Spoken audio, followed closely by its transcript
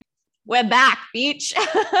We're back, bitch.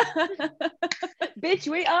 Bitch,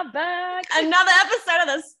 we are back. Another episode of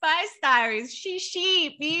the Spice Diaries.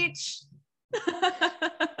 She, bitch.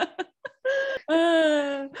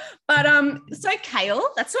 So Kale,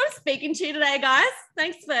 that's what I'm speaking to you today, guys.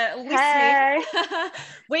 Thanks for listening. Hey.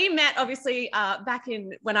 We met obviously back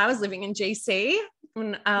in when I was living in GC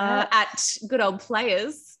at good old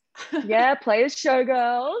Players. Yeah, Players,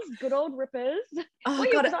 Showgirls, good old rippers. Oh,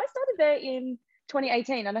 Because I started there in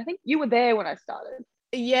 2018, and I think you were there when I started.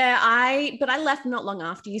 Yeah, but I left not long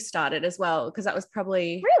after you started as well, because that was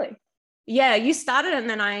probably Really. Yeah, you started and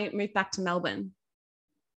then I moved back to Melbourne.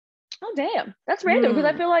 Oh damn, that's random because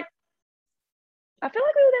I feel like we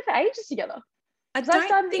were there for ages together. I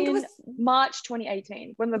started in March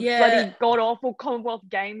 2018 when the bloody god awful Commonwealth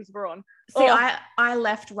Games were on. See, I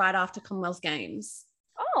left right after Commonwealth Games.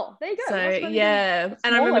 Oh, there you go. So yeah,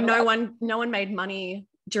 and I remember no one made money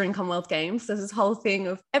during Commonwealth Games. There's this whole thing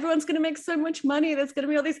of everyone's going to make so much money. There's going to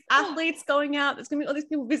be all these athletes going out. There's going to be all these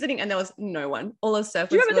people visiting, and there was no one. All the surfers.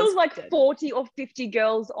 Do you remember there was like 40 or 50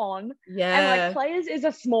 girls on? Yeah. And like Players is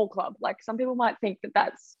a small club. Like some people might think that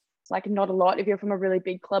that's like not a lot if you're from a really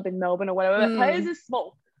big club in Melbourne or whatever. But Players is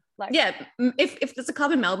small. Like, yeah, if there's a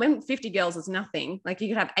club in Melbourne, 50 girls is nothing. Like you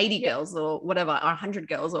could have 80 girls or whatever, or 100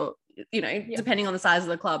 girls, or depending on the size of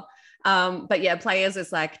the club. But yeah, Players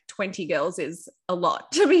is like 20 girls is a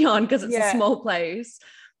lot to be on because it's a small place.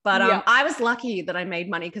 But I was lucky that I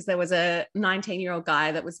made money because there was a 19-year-old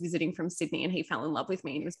guy that was visiting from Sydney and he fell in love with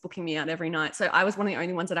me and he was booking me out every night. So I was one of the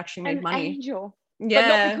only ones that actually made money. Angel. Yeah. But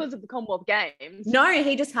not because of the Commonwealth Games. No,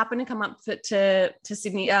 he just happened to come up to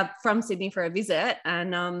Sydney, from Sydney for a visit.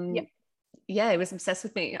 And he was obsessed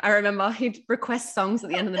with me. I remember he'd request songs at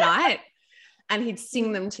the end of the night and he'd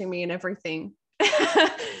sing them to me and everything.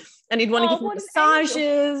 And he'd want to give me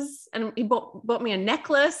massages, and he bought me a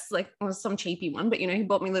necklace, like it was some cheapy one, but he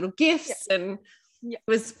bought me little gifts and he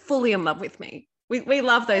was fully in love with me. We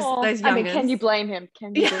love those youngins. I mean, can you blame him?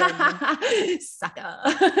 Can you blame him?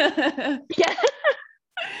 Sucker. Yeah.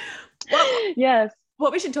 Yes.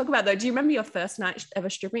 What we should talk about though, do you remember your first night ever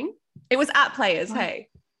stripping? It was at Players, hey?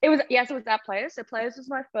 It was at Players. So Players was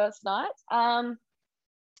my first night. So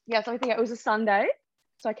I think it was a Sunday.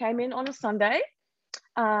 So I came in on a Sunday.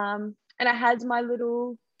 And I had my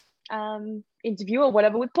little interview or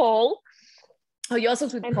whatever with Paul. Oh, yours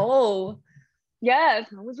was with Paul. Yeah,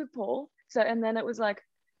 I was with Paul. So, and then it was like,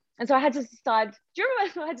 and so I had to decide, do you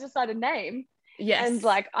remember I had to decide a name? Yes. And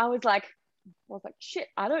like, I was like, shit,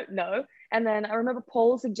 I don't know. And then I remember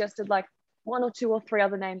Paul suggested like 1 or 2 or 3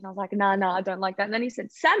 other names. I was like, nah, I don't like that. And then he said,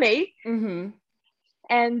 Sammy. Mm-hmm.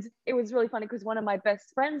 And it was really funny because one of my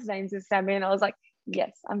best friends' names is Sammy. And I was like,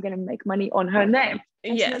 yes, I'm going to make money on her name.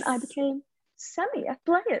 And so then I became Sammy at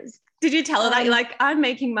Players. Did you tell her that you're like, I'm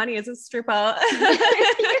making money as a stripper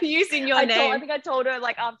using your name? I think I told her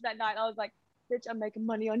like after that night, I was like, bitch, I'm making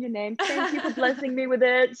money on your name. Thank you for blessing me with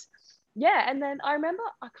it. Yeah. And then I remember,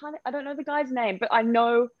 I don't know the guy's name, but I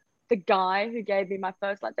know the guy who gave me my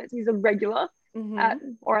first lap dance. He's a regular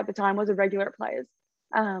at the time was a regular at Players.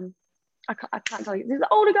 I can't tell you. This is an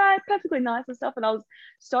older guy, perfectly nice and stuff. And I was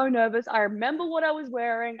so nervous. I remember what I was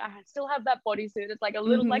wearing. I still have that bodysuit. It's like a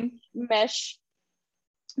little like mesh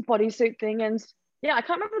bodysuit thing. And yeah, I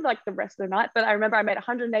can't remember like the rest of the night, but I remember I made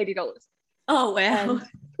 $180. Oh, wow. And I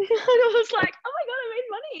was like, oh my God, I made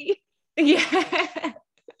money. Yeah.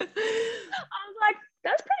 I was like,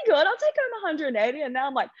 that's pretty good. I'll take home 180. And now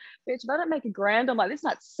I'm like, bitch, if I don't make $1,000, I'm like, this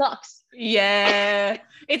night sucks. Yeah.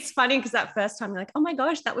 It's funny because that first time you're like, oh my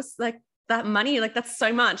gosh, that was like that money, like that's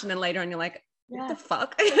so much. And then later on you're like, what the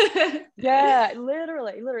fuck? Yeah,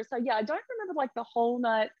 literally. So yeah, I don't remember like the whole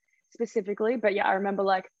night specifically, but yeah, I remember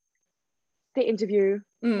like the interview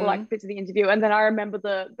or like bits of the interview. And then I remember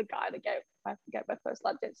the guy that gave my first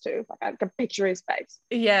lap dance too. Like I can picture his face.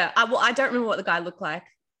 Yeah. I don't remember what the guy looked like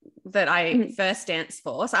that I first danced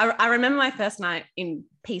for. So I remember my first night in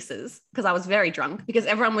pieces because I was very drunk because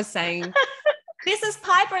everyone was saying, this is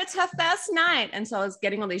Piper, it's her first night. And so I was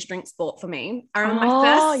getting all these drinks bought for me. I remember my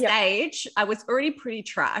first stage, I was already pretty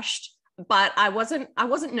trashed, but I wasn't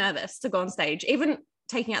nervous to go on stage. Even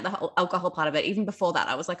taking out the whole alcohol part of it, even before that,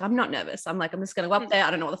 I was like, I'm not nervous. I'm like, I'm just going to go up there. I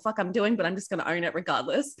don't know what the fuck I'm doing, but I'm just going to own it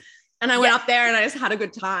regardless. And I went up there and I just had a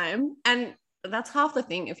good time. And that's half the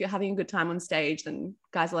thing. If you're having a good time on stage, then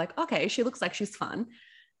guys are like, okay, she looks like she's fun.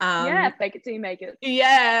 Fake it till you make it.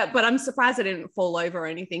 Yeah, but I'm surprised I didn't fall over or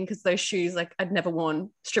anything because those shoes, like I'd never worn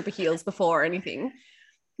stripper heels before or anything.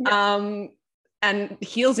 Yeah. And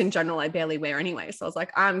heels in general, I barely wear anyway. So I was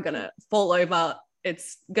like, I'm going to fall over.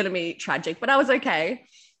 It's going to be tragic, but I was okay.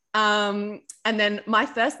 And then my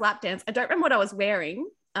first lap dance, I don't remember what I was wearing,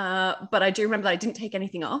 but I do remember that I didn't take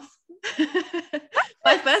anything off.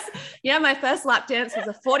 my first lap dance was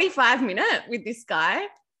a 45-minute with this guy.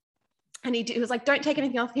 And he was like, don't take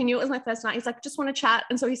anything off. He knew it was my first night. He's like, just want to chat.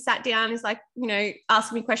 And so he sat down. He's like,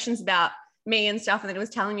 asking me questions about me and stuff. And then he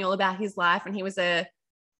was telling me all about his life. And he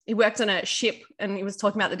worked on a ship, and he was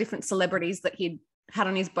talking about the different celebrities that he'd had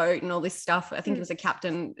on his boat and all this stuff. I think he was a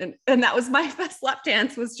captain. And that was my first lap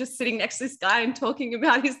dance, was just sitting next to this guy and talking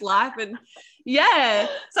about his life. And yeah.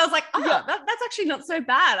 So I was like, that's actually not so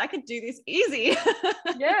bad. I could do this easy.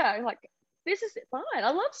 Yeah. Like, this is fine.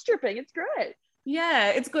 I love stripping. It's great. Yeah,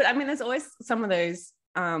 it's good. I mean, there's always some of those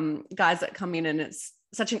guys that come in and it's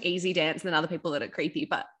such an easy dance, and then other people that are creepy.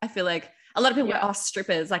 But I feel like a lot of people are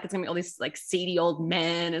strippers. Like, it's going to be all this like seedy old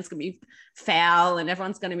men, and it's going to be foul, and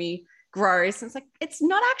everyone's going to be gross. And it's like, it's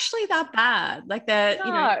not actually that bad. Like,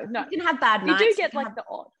 you can have bad nights. You do get like the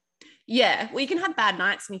odd. Yeah, well, you can have bad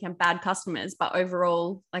nights and you can have bad customers, but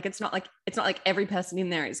overall, like, it's not like every person in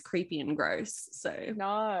there is creepy and gross. So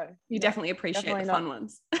you definitely appreciate the fun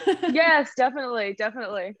ones. Yes, definitely.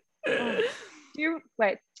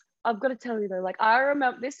 Wait, I've got to tell you though, like, I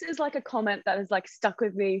remember, this is like a comment that has like stuck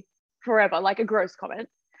with me forever, like a gross comment.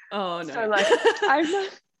 Oh no. So like,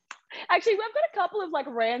 actually, we've got a couple of like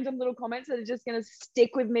random little comments that are just gonna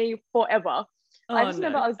stick with me forever. I just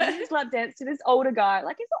remember I was doing this lap dance to this older guy,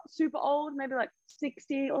 like, he's not super old, maybe like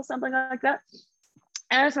 60 or something like that.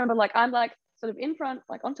 And I just remember, like, I'm like sort of in front,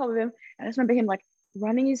 like on top of him, and I just remember him like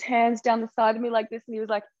running his hands down the side of me like this, and he was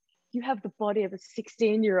like, you have the body of a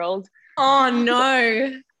 16-year-old. Oh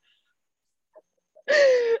no.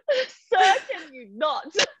 Sir, can you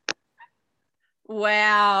not?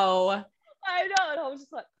 Wow. I know. And I was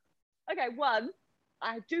just like, okay, one,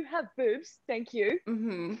 I do have boobs, thank you.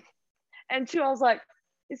 Mm-hmm. And two, I was like,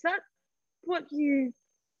 is that what you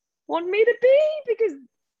want me to be? Because,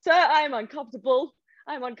 sir, I'm uncomfortable.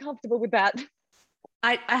 I'm uncomfortable with that.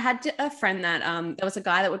 I had a friend that there was a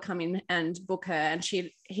guy that would come in and book her, and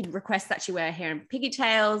he'd request that she wear her hair in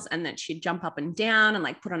pigtails, and that she'd jump up and down and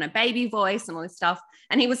like put on a baby voice and all this stuff.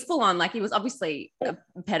 And he was full on, like, he was obviously a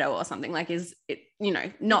pedo or something. Like, it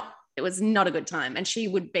was not a good time. And she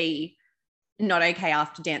would be not okay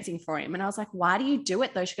after dancing for him. And I was like, why do you do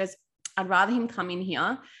it though? She goes, I'd rather him come in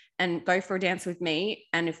here and go for a dance with me,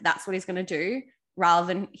 and if that's what he's going to do, rather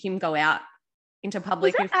than him go out into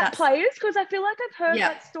public. Was that at Players? Because I feel like I've heard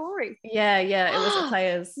that story. Yeah, it was at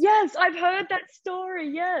Players. Yes, I've heard that story.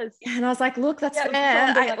 Yes. And I was like, look, that's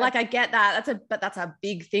fair. I get that. But that's a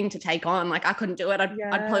big thing to take on. Like, I couldn't do it. I'd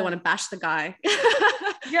probably want to bash the guy.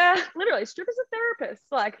 Yeah, literally, strippers are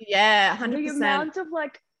therapists. Like, 100%. The amount of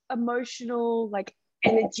like emotional like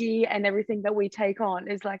energy and everything that we take on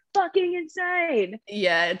is like fucking insane.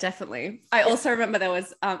 Yeah, definitely. I also remember there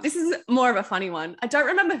was this is more of a funny one. I don't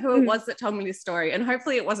remember who it was that told me this story, and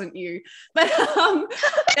hopefully it wasn't you, but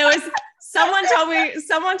there was someone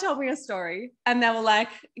told me a story, and they were like,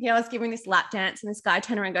 I was giving this lap dance, and this guy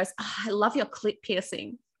turned around and goes, I love your clit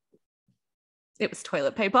piercing. It was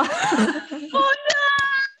toilet paper. Oh no.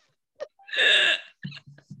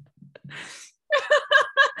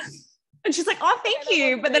 And she's like, oh, thank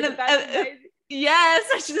you. But then,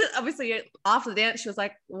 yes, she obviously after the dance, she was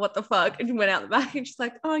like, what the fuck? And she went out the back, and she's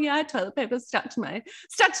like, oh yeah, toilet paper stuck to my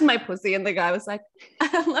pussy. And the guy was like,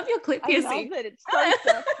 I love your clit piercing. I love it. It's so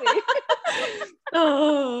sexy.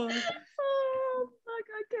 Oh, fuck,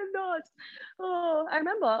 I cannot. Oh, I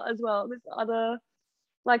remember as well, this other,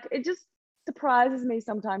 like, it just surprises me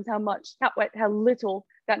sometimes how little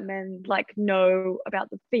that men like know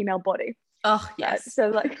about the female body. Oh yes. So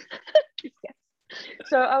like, yes.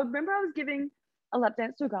 So I remember I was giving a lap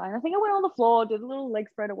dance to a guy, and I think I went on the floor, did a little leg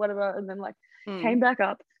spread or whatever, and then like came back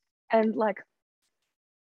up, and like,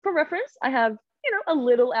 for reference, I have a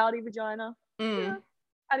little outie vagina. Outie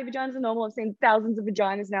vaginas are normal. I've seen thousands of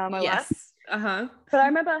vaginas now in my life. But I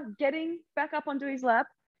remember getting back up onto his lap,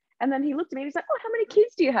 and then he looked at me and he's like, oh, how many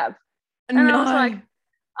kids do you have? And I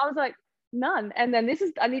was like, none. And then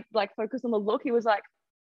I need like focus on the look. He was like,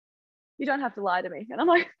 you don't have to lie to me. And I'm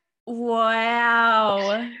like,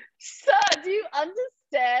 wow. Sir, do you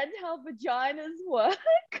understand how vaginas work?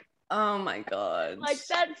 Oh my God. Like,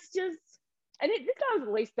 that's just, and this guy was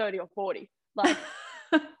at least 30 or 40. Like,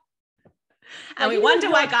 and we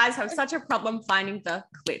wonder why guys have such a problem finding the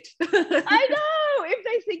clit. I know. If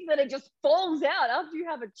they think that it just falls out after you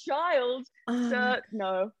have a child. Sir,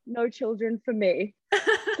 no children for me.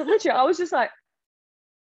 But literally, I was just like,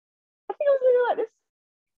 I think I was really like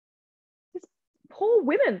this poor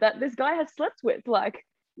women that this guy has slept with, like,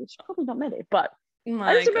 which probably not many, but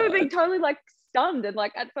I just remember being totally like stunned, and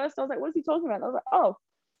like at first I was like, what is he talking about? And I was like, oh,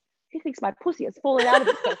 he thinks my pussy has fallen out of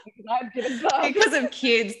itself because I've given birth. Because of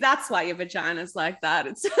kids. That's why your vagina's like that.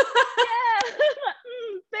 It's Yeah.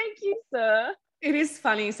 Thank you, sir. It is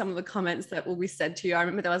funny, some of the comments that will be said to you. I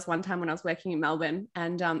remember there was one time when I was working in Melbourne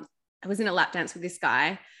and I was in a lap dance with this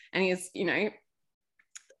guy and he's, you know,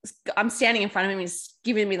 I'm standing in front of him. He's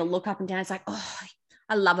giving me the look up and down. It's like, oh,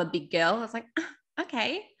 I love a big girl. I was like,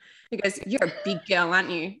 okay. He goes, you're a big girl, aren't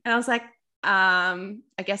you? And I was like, I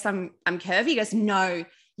guess I'm curvy. He goes, no,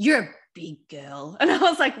 you're a big girl. And I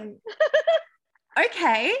was like,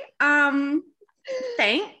 okay,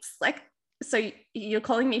 thanks. Like, so you're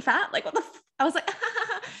calling me fat? Like, what the I was like,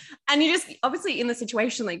 and you just obviously in the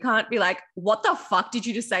situation, like, can't be like, what the fuck did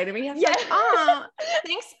you just say to me? I was like, oh,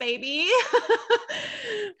 thanks, baby.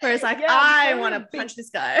 Whereas like, I want to punch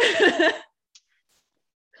this guy.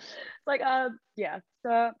 Like,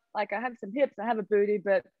 so like I have some hips, I have a booty,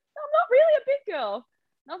 but I'm not really a big girl.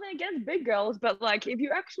 Nothing against big girls, but like if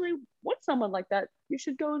you actually want someone like that, you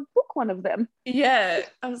should go and book one of them. Yeah.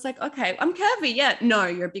 I was like, okay, I'm curvy. Yeah. No,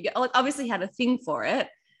 you're a big girl. Like, obviously had a thing for it.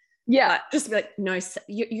 Yeah. But just to be like, no,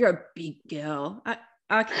 you're a big girl.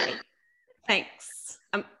 Okay. Thanks.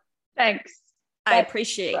 Thanks. I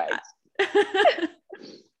appreciate that. Because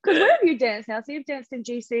where have you danced now? So you've danced in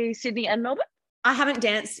GC, Sydney and Melbourne? I haven't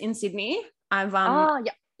danced in Sydney. I've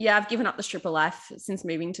I've given up the stripper life since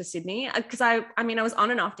moving to Sydney because I was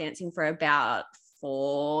on and off dancing for about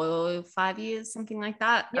 4 or 5 years, something like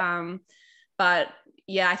that. Yep. But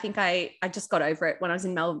yeah, I think I just got over it when I was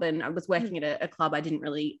in Melbourne. I was working at a club I didn't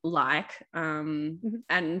really like, and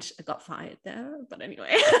I got fired there. But anyway,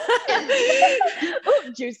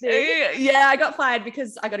 oh, juicy. Yeah, I got fired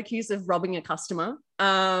because I got accused of robbing a customer.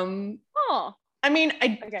 I mean,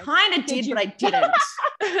 I kind of did, but I didn't.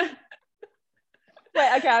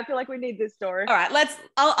 Wait, okay, I feel like we need this story. All right,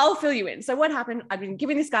 I'll fill you in. So what happened, I've been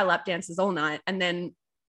giving this guy lap dances all night, and then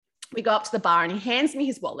we go up to the bar and he hands me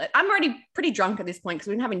his wallet. I'm already pretty drunk at this point because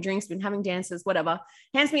we've been having drinks, we've been having dances, whatever.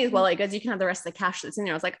 Hands me his wallet. He goes, you can have the rest of the cash that's in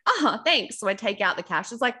there. I was like, oh, thanks. So I take out the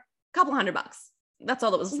cash. It's like a couple $100. That's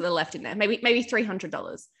all that was left in there. Maybe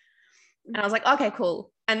 $300. And I was like, okay, cool.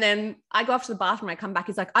 And then I go off to the bathroom. I come back.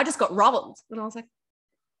 He's like, I just got robbed. And I was like,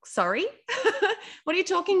 sorry? What are you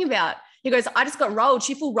talking about? He goes, I just got rolled.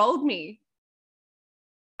 She full rolled me.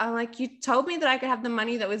 I'm like, you told me that I could have the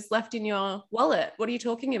money that was left in your wallet. What are you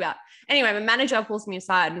talking about? Anyway, my manager pulls me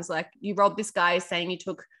aside and was like, you robbed this guy saying you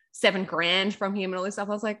took $7,000 from him and all this stuff.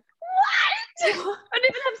 I was like, what? I don't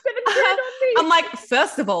even have $7,000 on me. I'm like,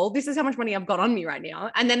 first of all, this is how much money I've got on me right now.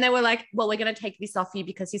 And then they were like, well, we're going to take this off you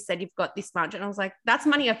because you said you've got this much. And I was like, that's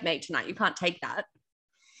money I've made tonight. You can't take that.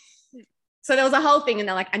 So there was a whole thing and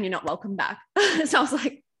they're like, and you're not welcome back. So I was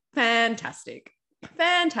like, fantastic.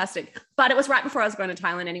 But it was right before I was going to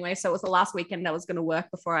Thailand anyway. So it was the last weekend I was going to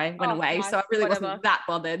work before I went away. Nice. So I really wasn't that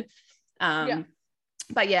bothered.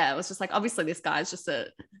 But yeah, it was just like, obviously this guy's just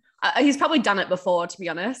he's probably done it before, to be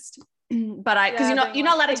honest. But because you're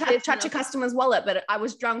not allowed to touch a customer's wallet, but I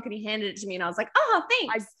was drunk and he handed it to me and I was like, oh,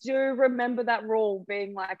 thanks. I do remember that rule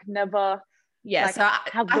being like never so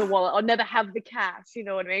have the wallet or never have the cash, you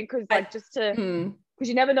know what I mean? Because because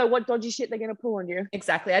you never know what dodgy shit they're going to pull on you.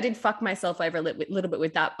 Exactly. I did fuck myself over a little bit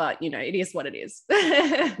with that, but it is what it is.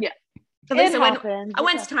 Yeah. At least I went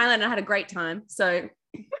to Thailand and I had a great time. So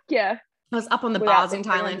yeah, I was up on the bars in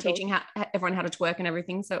Thailand teaching everyone how to twerk and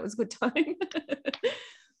everything. So it was a good time.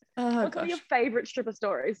 What's one of your favorite stripper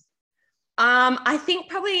stories? I think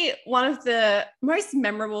probably one of the most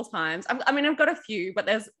memorable times. I've got a few, but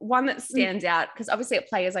there's one that stands out because obviously at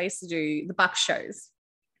Players I used to do the buck shows.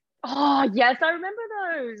 Oh yes, I remember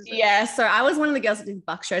those. Yeah, so I was one of the girls that did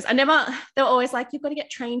buck shows. They were always like, you've got to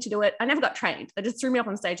get trained to do it. I never got trained. They just threw me up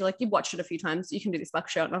on stage. They're like, you've watched it a few times, you can do this buck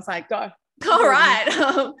show. And I was like, go. All right,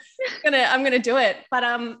 I'm gonna do it. But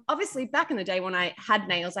obviously back in the day when I had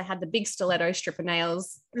nails, I had the big stiletto stripper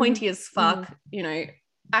nails, pointy as fuck,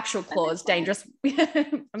 actual claws, dangerous.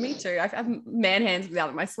 Me too. I have man hands without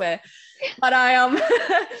them, I swear. But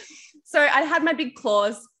so I had my big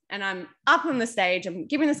claws. And I'm up on the stage. I'm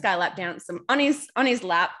giving this guy a lap dance. I'm on his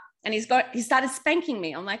lap, and he started spanking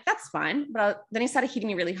me. I'm like, that's fine. But then he started hitting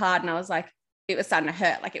me really hard, and I was like, it was starting to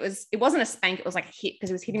hurt. Like it wasn't a spank. It was like a hit because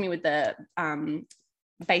he was hitting me with the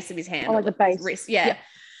base of his hand. Oh, like the base. Wrist. Yeah.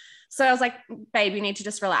 So I was like, babe, you need to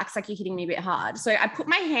just relax. Like you're hitting me a bit hard. So I put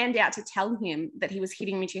my hand out to tell him that he was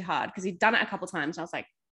hitting me too hard because he'd done it a couple of times. And I was like,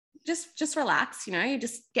 just relax. You're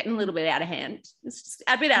just getting a little bit out of hand. It's just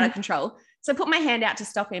a bit out of control. So I put my hand out to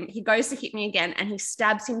stop him. He goes to hit me again and he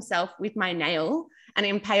stabs himself with my nail and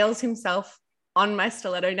impales himself on my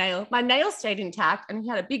stiletto nail. My nail stayed intact and he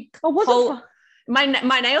had a big hole. My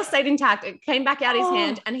nail stayed intact. It came back out his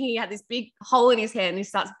hand, and he had this big hole in his hand and he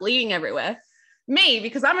starts bleeding everywhere. Me,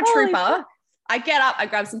 because I'm a trooper, I get up, I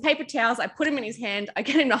grab some paper towels, I put him in his hand, I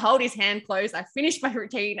get him to hold his hand closed, I finish my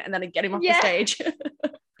routine, and then I get him off the stage.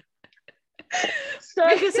 So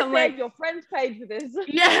because I'm like, your friends paid for this.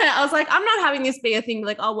 Yeah, I was like, I'm not having this be a thing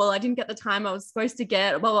like, oh, well, I didn't get the time I was supposed to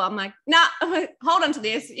get. Well, I'm like, nah, hold on to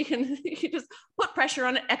this. You can just put pressure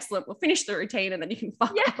on it. Excellent. We'll finish the routine and then you can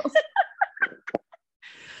fuck off.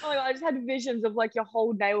 Oh my God, I just had visions of like your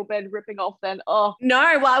whole nail bed ripping off then. Oh.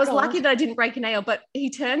 No, well, I was lucky that I didn't break a nail, but he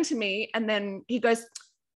turned to me and then he goes,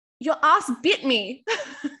 your ass bit me,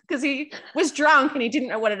 because he was drunk and he didn't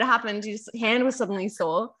know what had happened. His hand was suddenly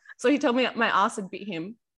sore. So he told me that my ass had bit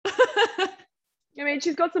him. I mean,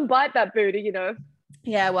 she's got some bite, that booty, you know.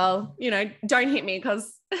 Yeah, well, you know, don't hit me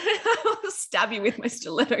because I'll stab you with my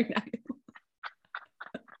stiletto nail.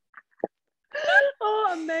 Oh,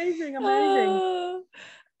 amazing.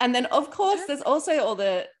 And then, of course, there's also all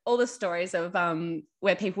the stories of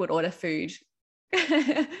where people would order food.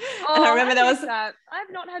 And I remember there was that.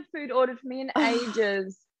 I've not had food ordered for me in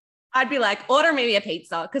ages. I'd be like, order me a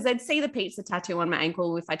pizza, because they'd see the pizza tattoo on my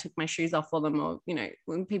ankle if I took my shoes off for them, or, you know,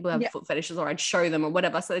 when people have foot fetishes, or I'd show them or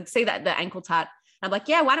whatever. So they'd see that the ankle tat. And I'm like,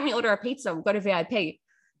 yeah, why don't we order a pizza? We've got a VIP.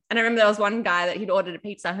 And I remember there was one guy that he'd ordered a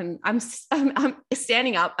pizza and I'm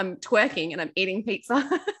standing up, I'm twerking and I'm eating pizza.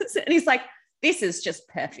 And he's like, this is just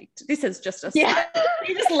perfect. This is just a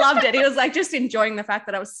He just loved it. He was like just enjoying the fact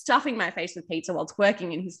that I was stuffing my face with pizza while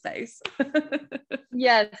twerking in his face.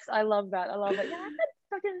 Yes, I love that. Yeah,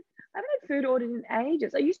 I haven't had food ordered in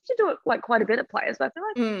ages. I used to do it like quite a bit at Players, but I feel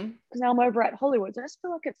like because now I'm over at Hollywood, so I just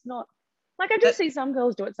feel like it's not like I do see some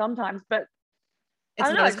girls do it sometimes, but it's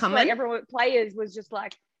I don't know. It's like everyone at Players was just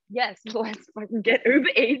like, yes, let's fucking get Uber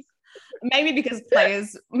Eats. Maybe because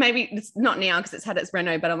Players, maybe it's not now because it's had its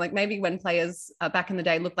reno, but I'm like, maybe when Players back in the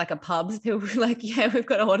day looked like a pub, people were like, yeah, we've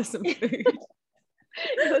got to order some food.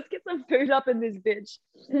 Let's get some food up in this bitch.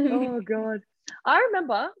 Oh God. I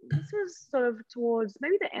remember this was sort of towards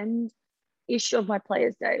maybe the end-ish of my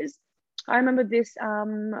Players days. I remember this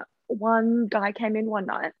one guy came in one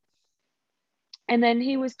night and then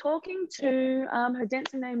he was talking to her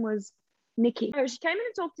dancer name was Nikki. So she came in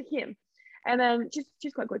and talked to him, and then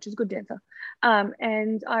she's quite good. She's a good dancer.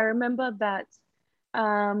 And I remember that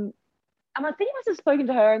I think he must have spoken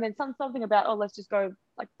to her and then something about, oh, let's just go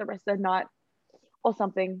like the rest of the night or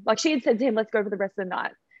something. Like she had said to him, let's go for the rest of the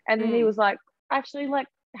night. And then he was like, actually, like,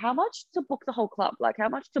 how much to book the whole club? Like, how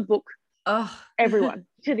much to book everyone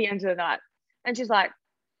to the end of the night? And she's like,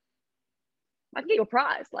 I can get you a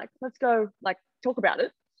prize. Like, let's go, like, talk about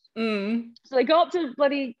it. So they go up to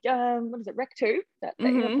bloody, what is it, Rec 2, that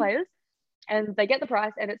Players, and they get the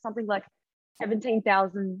prize, and it's something like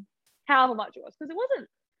 17,000, however much it was. Because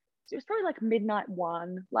it was probably like midnight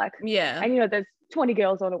one, like, and, you know, there's 20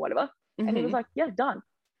 girls on or whatever. And he was like, yeah, done.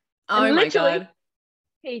 Oh, and my God.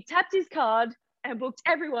 He tapped his card and booked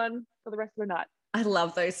everyone for the rest of the night. I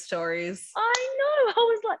love those stories. I know. I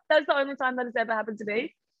was like, that's the only time that has ever happened to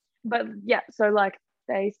me. But yeah, so like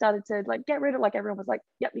they started to like get rid of, like, everyone was like,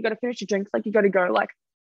 yep, you got to finish your drinks. Like, you got to go. Like,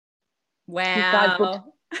 wow. These guys booked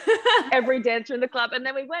every dancer in the club. And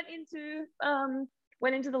then we went into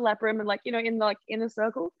the lap room and, like, you know, in like inner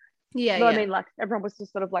circle. Yeah. But I mean, like, everyone was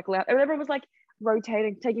just sort of like loud. Everyone was like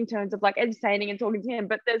rotating, taking turns of like entertaining and talking to him.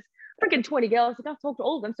 But there's freaking 20 girls. I can't talk to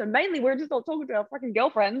all of them. So mainly we're just all talking to our fucking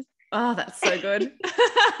girlfriends. Oh, that's so good.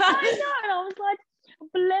 I know. And I was like,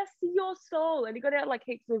 bless your soul. And he got out like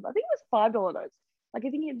heaps of, I think it was $5 notes. Like, I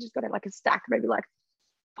think he just got out like a stack, maybe like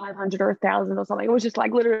 500 or 1,000 or something. It was just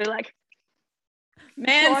like literally like,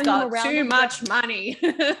 man's got too much money.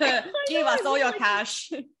 Give us all your cash.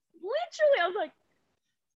 Literally, I was like,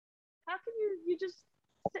 how can you just,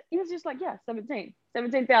 he was just like, yeah,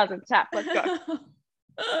 17,000 tap, let's go.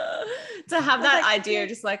 To have that idea,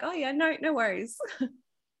 just like, oh yeah, no worries.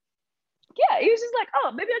 Yeah, he was just like,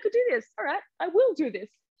 oh, maybe I could do this. All right, I will do this.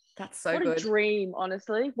 That's so good. What a dream,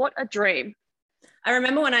 honestly. What a dream. I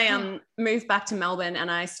remember when I moved back to Melbourne and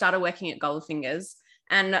I started working at Goldfingers,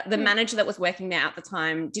 and the manager that was working there at the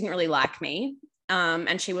time didn't really like me.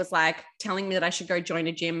 And she was like telling me that I should go join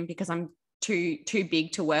a gym because I'm too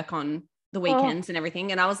big to work on the weekends and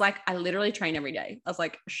everything. And I was like, I literally train every day. I was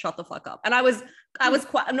like, shut the fuck up. And I was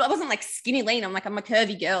quite, I wasn't like skinny lean. I'm like, I'm a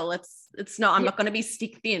curvy girl. It's not, I'm not going to be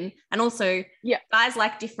stick thin. And also guys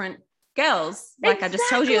like different girls. Like I just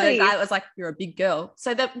told you, the guy was like, you're a big girl.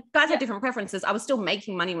 So the guys had different preferences. I was still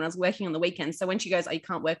making money when I was working on the weekends. So when she goes, oh, you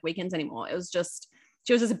can't work weekends anymore, it was just,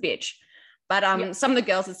 she was just a bitch. But some of the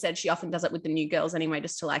girls had said she often does it with the new girls anyway,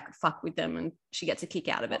 just to like fuck with them, and she gets a kick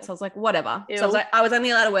out of it. So I was like, whatever. Ew. So I was only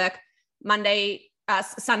allowed to work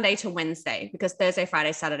Sunday to Wednesday, because Thursday,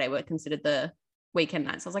 Friday, Saturday were considered the weekend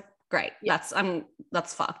nights. I was like, great, that's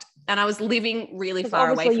fucked. And I was living really far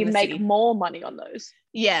away from the city. Obviously, you make more money on those.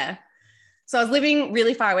 Yeah. So I was living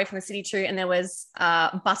really far away from the city too, and there was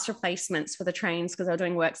bus replacements for the trains because they were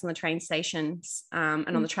doing works on the train stations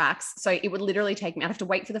and on the tracks. So it would literally take me, I'd have to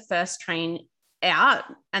wait for the first train out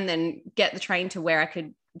and then get the train to where I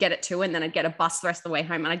could get it to, and then I'd get a bus the rest of the way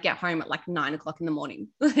home, and I'd get home at like 9 o'clock in the morning.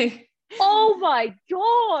 Oh my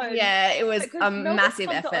God. Yeah, it was a massive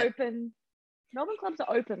effort. Melbourne clubs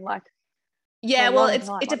are open like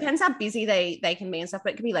it depends how busy they can be and stuff,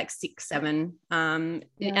 but it could be like 6, 7 and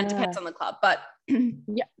it depends on the club, but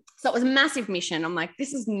yeah. So it was a massive mission. I'm like,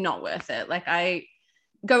 this is not worth it. Like, I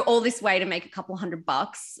go all this way to make a couple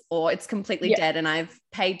 $100, or it's completely dead and I've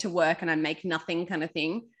paid to work and I make nothing, kind of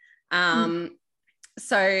thing.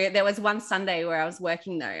 So there was one Sunday where I was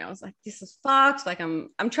working though. I was like, this is fucked. Like,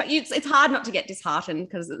 I'm trying. It's hard not to get disheartened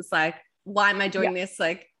because it's like, why am I doing this?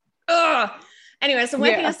 Like, ugh. Anyway, so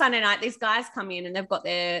working a Sunday night, these guys come in and they've got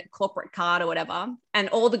their corporate card or whatever, and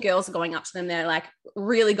all the girls are going up to them. They're like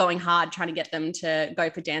really going hard, trying to get them to go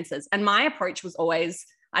for dances. And my approach was always,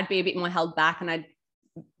 I'd be a bit more held back and I'd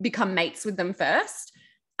become mates with them first.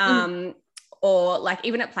 Or like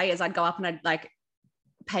even at players, I'd go up and I'd like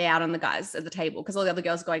pay out on the guys at the table because all the other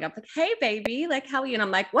girls are going up like, hey baby, like how are you? And I'm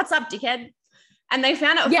like, what's up, dickhead? And they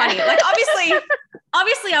found it funny. Like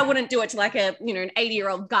obviously I wouldn't do it to like an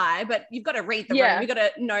 80-year-old guy, but you've got to read the room. You've got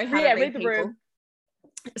to know how to read people. Room.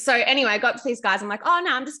 So anyway, I got up to these guys. I'm like, oh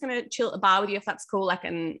no, I'm just going to chill at the bar with you if that's cool. I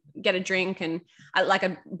can get a drink. And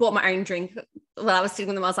I bought my own drink while I was sitting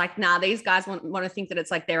with them. I was like, nah, these guys want to think that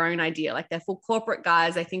it's like their own idea. Like they're full corporate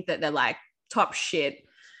guys. They think that they're like top shit.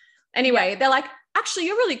 Anyway, they're like, actually,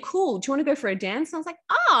 you're really cool. Do you want to go for a dance? And I was like,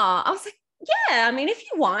 I was like, yeah, I mean, if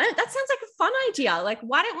you want, that sounds like a fun idea. Like,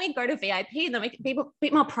 why don't we go to VIP and then make it be a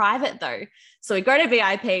bit more private though? So we go to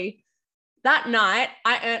VIP. That night,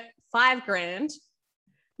 I earned $5,000.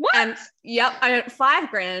 What? And I earned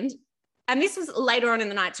 $5,000. And this was later on in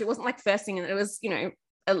the night too. It wasn't like first thing. It was,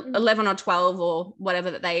 11 or 12 or whatever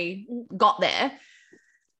that they got there.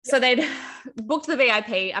 So they'd booked the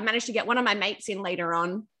VIP. I managed to get one of my mates in later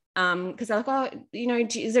on. Because they're like, oh,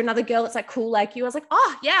 is there another girl that's like cool like you? I was like,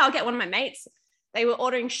 oh yeah, I'll get one of my mates. They were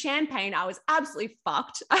ordering champagne. I was absolutely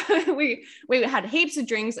fucked. we had heaps of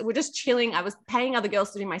drinks. We're just chilling. I was paying other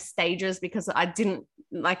girls to do my stages because I didn't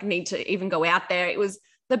like need to even go out there. It was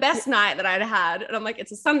the best night that I'd had. And I'm like,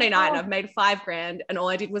 it's a Sunday night and I've made $5,000 and all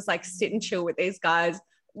I did was like sit and chill with these guys.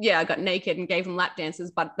 Yeah, I got naked and gave them lap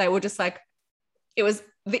dances, but they were just like, it was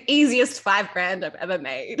the easiest $5,000 I've ever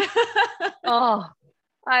made. Oh,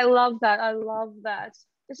 I love that. I love that.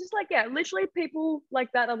 It's just like, literally people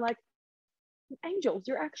like that. I'm like, angels,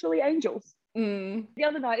 you're actually angels. The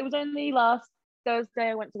other night, it was only last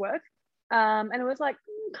Thursday I went to work. And it was like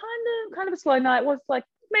kind of a slow night. It was like,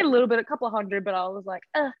 made a little bit, a couple of $100, but I was like,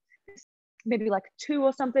 maybe like 2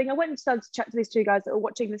 or something. I went and started to chat to these 2 guys that were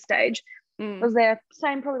watching the stage. I was there,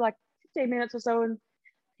 same probably like 15 minutes or so. And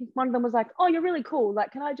one of them was like, oh, you're really cool.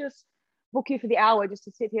 Like, can I just book you for the hour just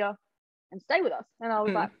to sit here and stay with us? And I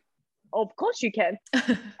was like, oh, of course you can.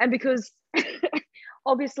 And because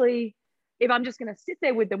obviously if I'm just going to sit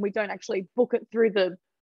there with them, we don't actually book it through the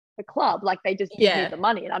club. Like they just give me the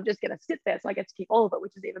money and I'm just going to sit there. So I get to keep all of it,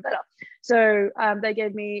 which is even better. So he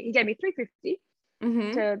gave me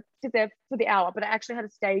 $350 to sit there for the hour, but I actually had a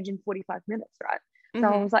stage in 45 minutes, right? So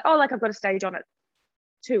I was like, oh, like I've got a stage on at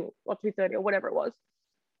 2 or 2:30 or whatever it was.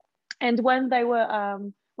 And when they were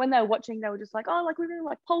watching, they were just like, oh, like we really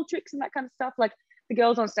like pole tricks and that kind of stuff. Like the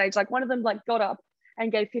girls on stage, like one of them like got up and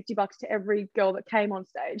gave $50 to every girl that came on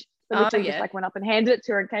stage. So literally just like went up and handed it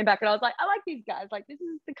to her and came back. And I was like, I like these guys. Like this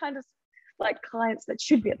is the kind of like clients that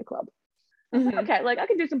should be at the club. I was like, okay, like I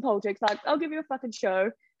can do some pole tricks. Like I'll give you a fucking show.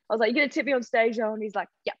 I was like, you gonna tip me on stage? And he's like,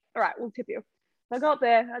 yeah, all right, we'll tip you. So I go up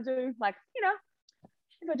there, I do like,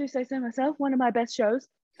 if I do say so myself, one of my best shows.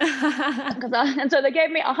 And so they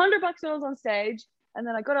gave me $100 when I was on stage, and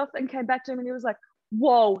then I got off and came back to him and he was like,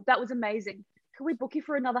 whoa, that was amazing. Can we book you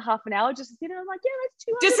for another half an hour just to sit? And I'm like, yeah, that's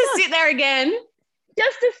 $200. Just to sit there again.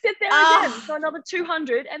 Just to sit there again. So another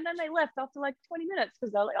 $200. And then they left after like 20 minutes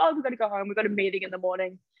because they're like, oh, we've got to go home. We've got a meeting in the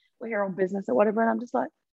morning. We're here on business or whatever. And I'm just like,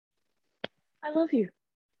 I love you.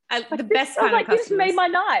 The best kind of customers. You just made my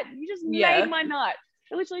night. You just made my night.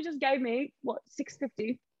 It literally just gave me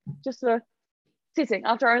 $650 just for sitting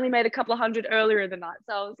after I only made a couple of $100 earlier in the night.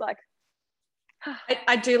 So I was like,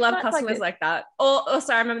 I do love customers like that.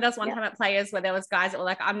 Also, I remember there was one time at Players where there was guys that were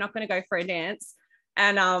like, I'm not going to go for a dance.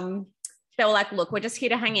 And they were like, look, we're just here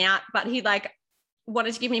to hang out. But he like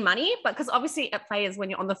wanted to give me money, but because obviously at players, when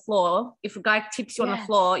you're on the floor, if a guy tips you on the Yeah.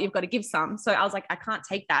 floor, you've got to give some. So I was like, I can't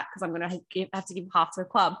take that because I'm going to have to give half to the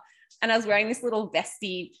club. And I was wearing this little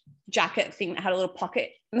vesty jacket thing that had a little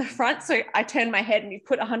pocket in the front. So I turned my head and you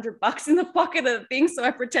put $100 in the pocket of the thing. So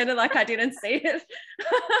I pretended like I didn't see it.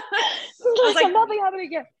 I was like, nothing happened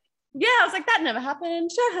again. Yeah, I was like, that never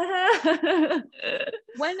happened.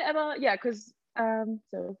 Whenever, yeah, because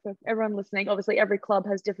so for everyone listening, obviously every club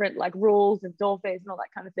has different like rules and door fees and all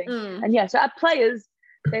that kind of thing. And yeah, so at players,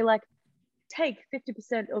 they like take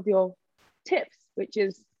 50% of your tips, which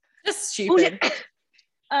is just stupid.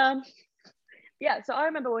 Yeah, so I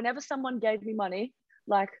remember whenever someone gave me money,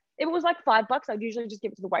 like if it was like $5, I'd usually just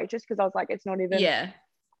give it to the waitress because I was like, it's not even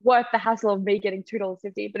worth the hassle of me getting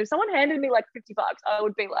 $2.50. But if someone handed me like $50, I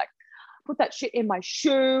would be like, put that shit in my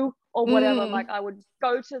shoe or whatever. Like I would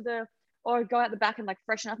go out the back and like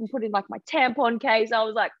freshen up and put in like my tampon case. I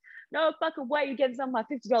was like, no fucking way, you're getting some of my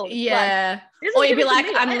 $50. Yeah. Like, or you'd be like,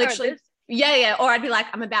 I'm literally, or I'd be like,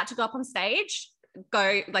 I'm about to go up on stage.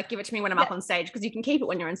 Go like give it to me when I'm up on stage, because you can keep it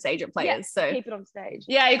when you're on stage at players. So keep it on stage.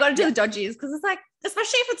 Yeah, you got to do the dodgies, because it's like,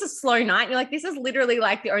 especially if it's a slow night, you're like, this is literally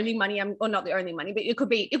like the only money or not the only money, but it could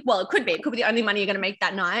be the only money you're going to make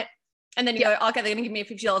that night. And then you go, okay, they're going to give me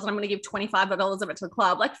 $50 and I'm going to give $25 of it to the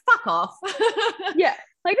club. Like, fuck off. Yeah,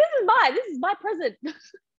 like this is my present.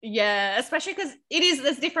 Yeah, especially because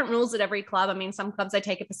there's different rules at every club. I mean, some clubs they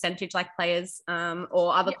take a percentage like players,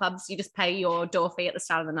 or other clubs you just pay your door fee at the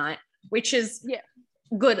start of the night, which is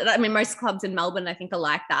good. I mean, most clubs in Melbourne I think are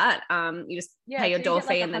like that. You just pay your door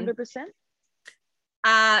fee, like and 100%.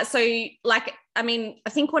 then so like, I mean, I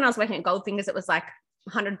think when I was working at Goldfingers it was like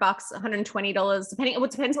 $100, $120, depending.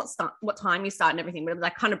 It depends what time you start and everything, but it was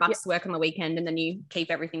like $100 to work on the weekend, and then you keep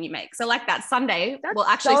everything you make. So like that Sunday,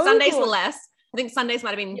 Sundays were less. I think Sundays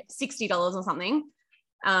might have been $60 or something.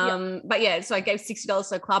 But yeah, so I gave $60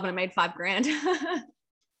 to a club and I made $5,000.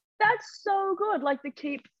 That's so good. Like to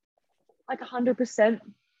keep like 100%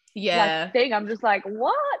 like thing. I'm just like,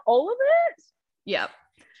 what? All of it? Yeah.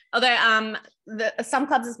 Although some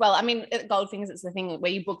clubs as well, I mean, at Goldfingers it's the thing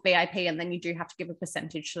where you book VIP and then you do have to give a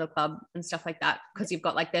percentage to the club and stuff like that, because you've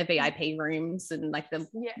got like their VIP rooms and like the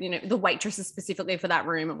the waitresses specifically for that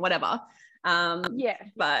room and whatever.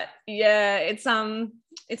 But yeah, it's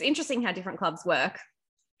interesting how different clubs work.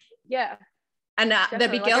 Yeah. And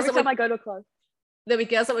there'd be girls every time I go to a club. There'd be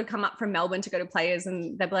girls that would come up from Melbourne to go to players,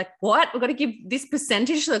 and they'd be like, what? We've got to give this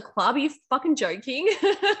percentage to the club? Are you fucking joking?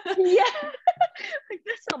 Yeah. Like,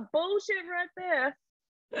 that's some bullshit right there.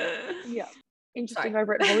 Yeah. Interesting.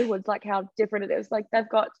 Over at Hollywood's like how different it is. Like they've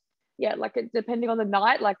got, like depending on the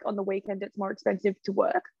night, like on the weekend it's more expensive to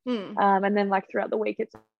work. And then like throughout the week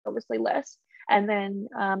it's obviously less. And then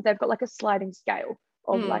they've got like a sliding scale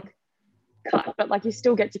of like cut, but like you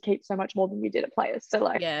still get to keep so much more than you did at players. So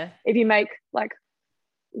like if you make like,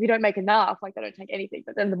 if you don't make enough, like they don't take anything,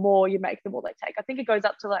 but then the more you make, the more they take. I think it goes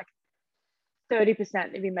up to like 30%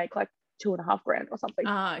 if you make like $2,500 or something.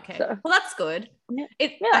 Oh, okay. So, well, that's good. Yeah.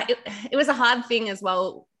 It was a hard thing as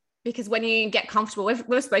well, because when you get comfortable,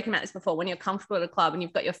 we've spoken about this before, when you're comfortable at a club and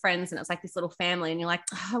you've got your friends and it's like this little family, and you're like,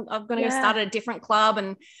 oh, I'm going to go start at a different club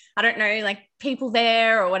and I don't know, like people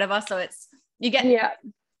there or whatever. So you get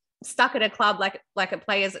stuck at a club like at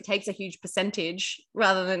players, it takes a huge percentage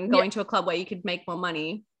rather than going to a club where you could make more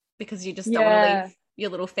money, because you just don't want to leave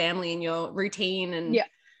your little family and your routine. And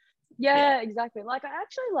exactly. Like I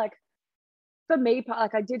actually like, for me,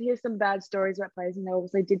 like I did hear some bad stories about players, and they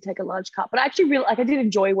obviously did take a large cut, but I actually really like, I did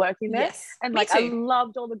enjoy working there. Yes, and like I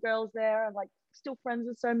loved all the girls there. I'm like still friends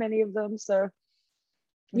with so many of them. So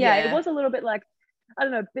it was a little bit like, I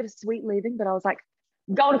don't know, bittersweet leaving, but I was like,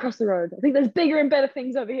 going across the road. I think there's bigger and better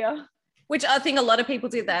things over here. Which I think a lot of people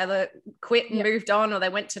did there, that quit and moved on, or they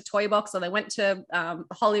went to Toy Box, or they went to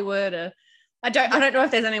Hollywood, or I don't know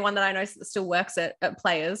if there's anyone that I know that still works at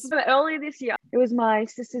players. But earlier this year, it was my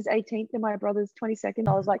sister's 18th and my brother's 22nd.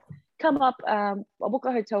 I was like, come up, I'll book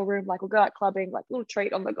a hotel room, like we'll go out clubbing, like little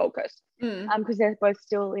treat on the Gold Coast. Because they're both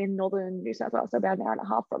still in northern New South Wales, so about an hour and a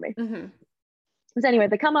half from me. So anyway,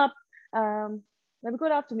 they come up, they have a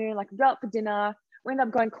good afternoon, like we go out for dinner, we end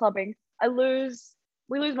up going clubbing. We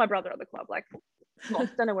lose my brother at the club, like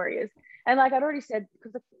lost, don't know where he is. And like I'd already said,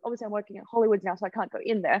 because obviously I'm working at Hollywood now, so I can't go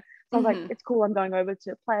in there. So I was like, it's cool, I'm going over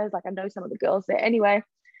to players. Like I know some of the girls there anyway.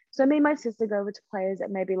 So me and my sister go over to players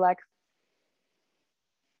at maybe like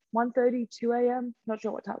 1:30, 2 a.m. Not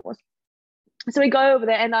sure what time it was. So we go over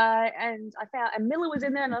there, and I found, and Miller was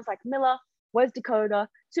in there, and I was like, Miller, where's Dakota?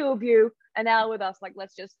 Two of you, an hour with us. Like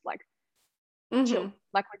let's just like chill.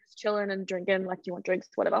 Like we're just chilling and drinking. Like, do you want drinks?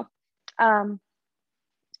 Whatever.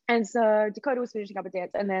 And so Dakota was finishing up a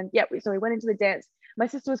dance, and then so we went into the dance. My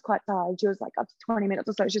sister was quite tired. She was like up to 20 minutes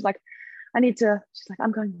or so. She's like, she's like,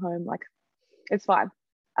 I'm going home. Like, it's fine.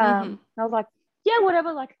 I was like, yeah,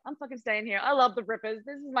 whatever. Like, I'm fucking staying here. I love the Rippers.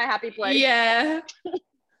 This is my happy place. Yeah.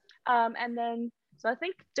 And then, so I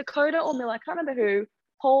think Dakota or Miller, I can't remember who,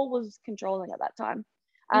 Paul was controlling at that time.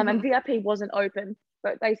 And VIP wasn't open,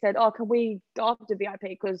 but they said, oh, can we go up to VIP?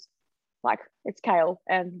 Because like it's Kale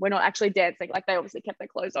and we're not actually dancing. Like they obviously kept their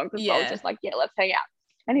clothes on because I was just like, yeah, let's hang out.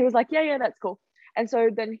 And he was like, yeah, that's cool. And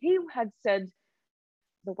so then he had said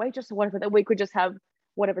the waitress or whatever that we could just have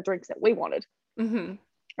whatever drinks that we wanted.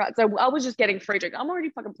 Right. So I was just getting free drinks. I'm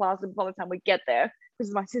already fucking plastered by the time we get there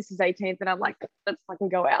because my sister's 18th and I'm like, let's fucking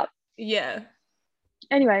go out. Yeah.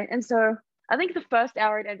 Anyway, and so I think the first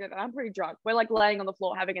hour it ended and I'm pretty drunk. We're like laying on the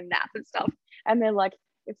floor having a nap and stuff. And they're like,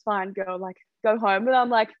 it's fine, girl, like go home. And I'm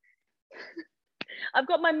like, I've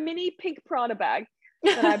got my mini pink Prada bag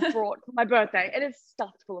that I brought for my birthday and it's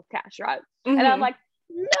stuffed full of cash, right? And I'm like,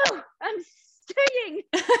 no, I'm staying.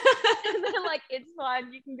 And they're like, it's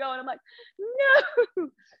fine, you can go. And I'm like, no.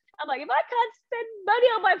 I'm like, if I can't spend money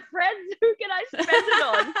on my friends, who can I spend it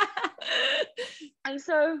on? And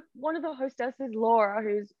so one of the hostesses, Laura,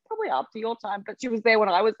 who's probably up to your time, but she was there when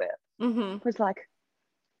I was there, was like,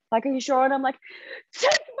 are you sure? And I'm like,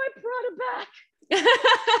 take my Prada back.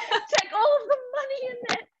 Take all of the money in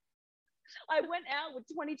there. I went out with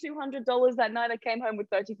 $2,200 that night. I came home with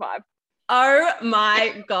 35. Oh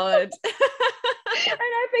my God. And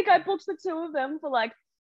I think I booked the two of them for like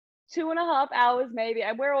 2.5 hours maybe.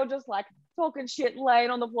 And we're all just like talking shit, laying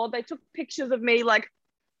on the floor. They took pictures of me like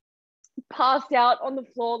passed out on the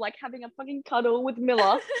floor, like having a fucking cuddle with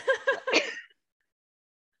Miller.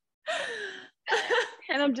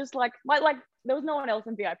 And I'm just like there was no one else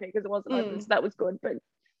in VIP because it wasn't open, so that was good. But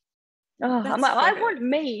I'm like, I want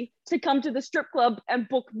me to come to the strip club and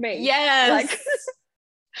book me. Yes. Like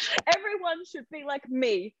everyone should be like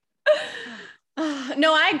me.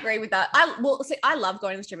 No, I agree with that. I love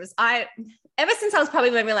going to the strippers. Ever since I was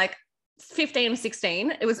probably maybe like 15 or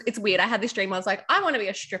 16, it's weird. I had this dream. I was like, I want to be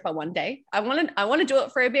a stripper one day. I want to do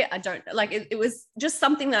it for a bit. I don't like it. It was just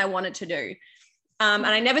something that I wanted to do. And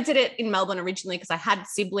I never did it in Melbourne originally because I had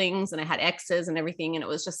siblings and I had exes and everything. And it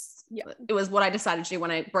was just, it was what I decided to do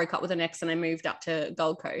when I broke up with an ex and I moved up to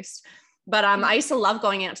Gold Coast. But I used to love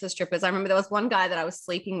going out to the strippers. I remember there was one guy that I was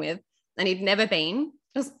sleeping with and he'd never been.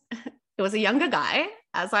 It was a younger guy,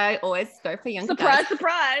 as I always go for younger guys.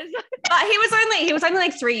 Surprise. But he was only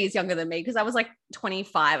like 3 years younger than me because I was like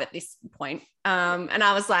 25 at this point. And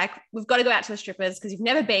I was like, we've got to go out to the strippers because you've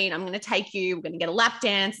never been. I'm going to take you. We're going to get a lap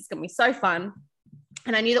dance. It's going to be so fun.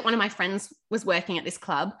 And I knew that one of my friends was working at this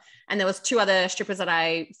club and there was 2 other strippers that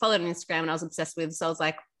I followed on Instagram and I was obsessed with. So I was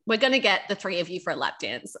like, we're going to get the 3 of you for a lap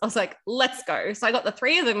dance. I was like, let's go. So I got the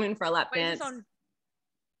 3 of them in for a lap dance. Is this on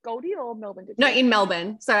Goldie or Melbourne? No, in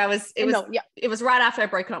Melbourne. So it was right after I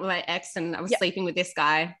broke up with my ex and I was sleeping with this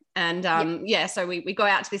guy. And so we go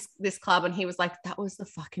out to this club and he was like, that was the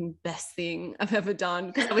fucking best thing I've ever done.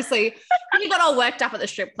 Because obviously he got all worked up at the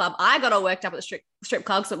strip club. I got all worked up at the strip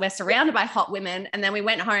club. So we're surrounded by hot women. And then we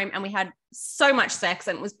went home and we had so much sex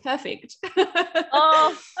and it was perfect.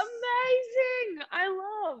 Oh, amazing. I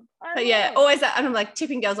love. Always, and I'm like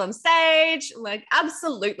tipping girls on stage. Like,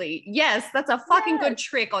 absolutely. Yes, that's a fucking good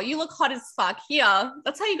trick. Or you look hot as fuck here.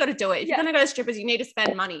 That's how you got to do it. If you're going to go to strippers, you need to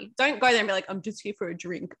spend money. Don't go there and be like, I'm just here for a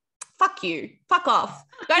drink. Fuck you. Fuck off.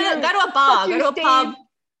 Go to a bar. Go to a pub.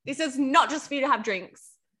 This is not just for you to have drinks.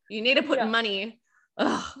 You need to put money.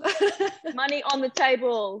 Money on the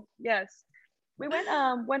table. Yes. We went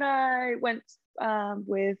when I went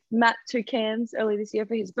with Matt to Cairns early this year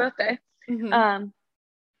for his birthday.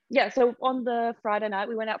 So on the Friday night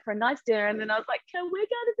we went out for a nice dinner and then I was like, can we go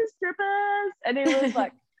to the strippers? And he was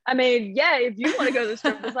like, I mean, yeah, if you want to go to the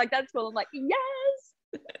strippers, like that's cool. I'm like, yes.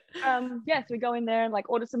 So we go in there and like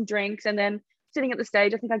order some drinks and then sitting at the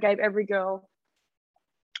stage, I think I gave every girl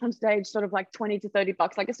on stage sort of like $20 to $30.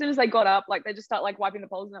 Like as soon as they got up, like they just start like wiping the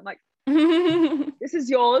poles and I'm like, this is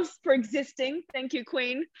yours for existing. Thank you,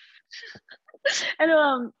 Queen.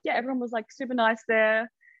 And everyone was like super nice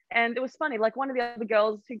there. And it was funny, like one of the other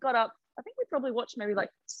girls who got up, I think we probably watched maybe like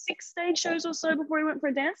 6 stage shows or so before we went for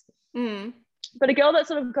a dance. But a girl that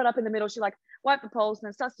sort of got up in the middle, she like wiped the poles and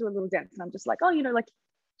then starts to do a little dance. And I'm just like, oh, like,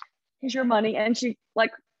 here's your money. And she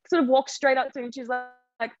like sort of walked straight up to me and she's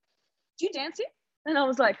like, do you dance here? And I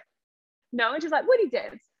was like, no. And she's like, where do you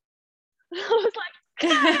dance? And I was like,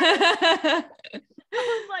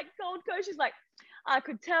 Gold Coast. She's like, I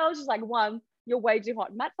could tell. She's like, 1, you're way too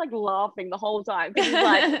hot. Matt's like laughing the whole time. He's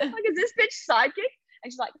like, is this bitch psychic?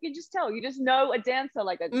 And she's like, you can just tell. You just know a dancer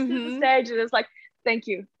like that. Just hit the stage and it's like, thank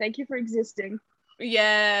you for existing.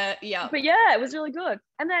 Yeah, yeah. But yeah, it was really good.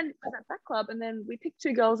 And then I was at that club, and then we picked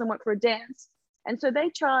 2 girls and went for a dance. And so they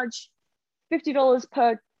charge $50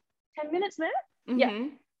 per 10 minutes there. Yeah,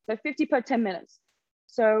 Mm-hmm. so 50 per 10 minutes.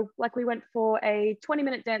 So like we went for a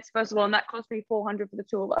 20-minute dance first of all, and that cost me 400 for the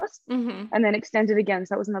 2 of us, Mm-hmm. and then extended again.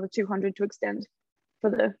 So that was another 200 to extend for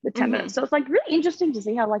the 10 Mm-hmm. minutes. So it's like really interesting to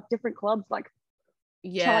see how like different clubs like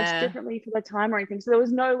charge Yeah. differently for the time or anything. So there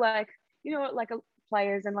was no like, you know, like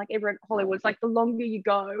players and like everyone at Hollywood's like the longer you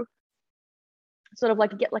go, sort of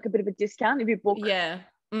like you get like a bit of a discount if you book Yeah.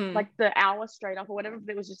 like the hour straight up or whatever.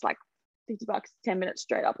 But it was just like $50, 10 minutes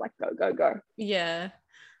straight up, like go. Yeah.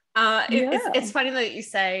 It's Yeah. it's funny that you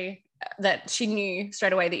say that she knew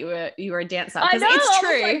straight away that you were a dancer, I because know. it's I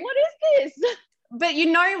true. was like, what is this? But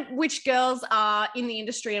you know which girls are in the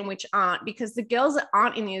industry and which aren't, because the girls that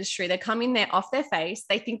aren't in the industry, they come in there off their face.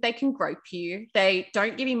 They think they can grope you. They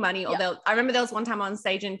don't give you money. Or I remember there was one time on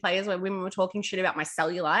stage in Players where women were talking shit about my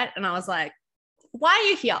cellulite, and I was like, "Why are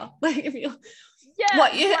you here?" Like, if you,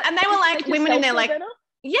 Yeah. and they were like women in their like, better?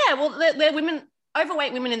 yeah, well, they're women,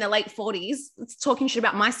 overweight women in their late 40s, talking shit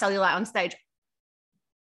about my cellulite on stage.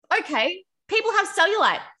 Okay, people have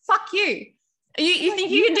cellulite. Fuck you. You think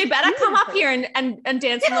you can do better? Come up here and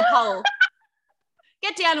dance on the pole.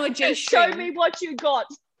 Get down to a G-string. Show me what you got.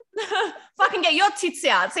 Fucking get your tits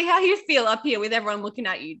out. See how you feel up here with everyone looking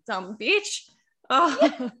at you, dumb bitch.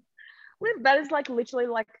 Oh. That is like literally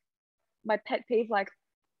like my pet peeve, like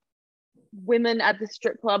women at the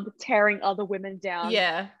strip club tearing other women down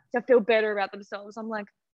to feel better about themselves. I'm like,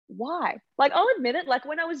 why? Like, I'll admit it. Like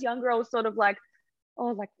when I was younger, I was sort of like,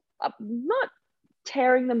 oh, like I'm not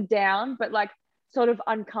tearing them down, but like sort of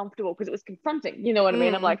uncomfortable because it was confronting. You know what I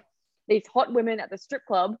mean? I'm like, these hot women at the strip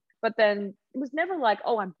club, but then it was never like,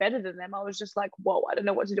 oh, I'm better than them. I was just like, whoa, I don't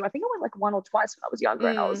know what to do. I think I went like 1 or twice when I was younger,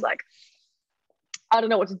 and I was like, I don't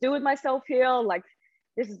know what to do with myself here. Like,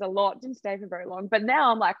 this is a lot. Didn't stay for very long, but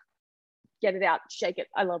now I'm like, get it out, shake it.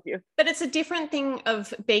 I love you. But it's a different thing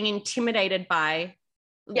of being intimidated by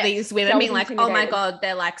these women, being like, oh my God,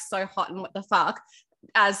 they're like so hot and what the fuck,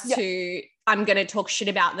 as to I'm going to talk shit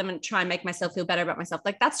about them and try and make myself feel better about myself.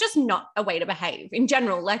 Like, that's just not a way to behave in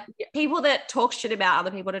general. Like people that talk shit about other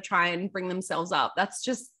people to try and bring themselves up, that's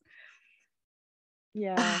just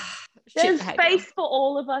there's space for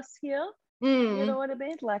all of us here. You know what I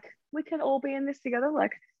mean? Like, we can all be in this together.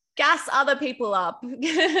 Like, gas other people up.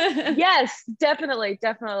 Yes, definitely.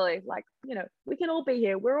 Like, you know, we can all be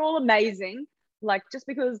here. We're all amazing. Like, just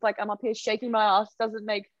because like I'm up here shaking my ass doesn't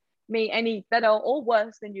make me any better or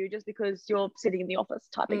worse than you, just because you're sitting in the office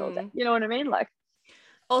typing all day. You know what I mean? Like,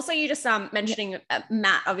 also, you just mentioning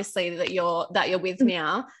Matt, obviously, that you're with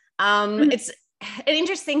now. It's an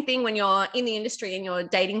interesting thing when you're in the industry and you're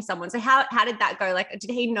dating someone. So how did that go? Like, did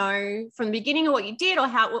he know from the beginning of what you did, or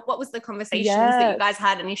what was the conversations that you guys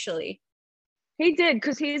had initially? He did,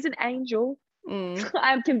 because he's an angel.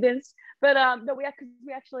 I'm convinced. But no, we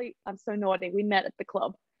actually, I'm so naughty. We met at the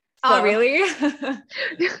club. So, oh, really?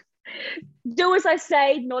 Do as I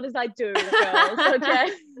say, not as I do, girls.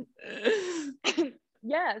 Okay.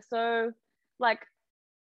 Yeah. So like,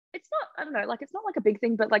 it's not, I don't know, like it's not like a big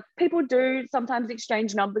thing, but like people do sometimes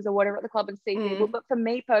exchange numbers or whatever at the club and see people. But for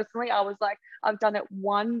me personally, I was like, I've done it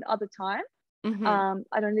one other time.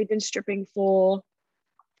 I'd only been stripping for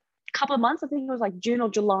a couple of months. I think it was like June or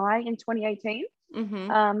July in 2018.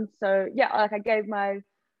 So yeah, like I gave my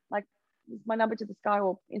number to this guy,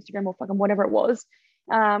 or Instagram, or fucking whatever it was.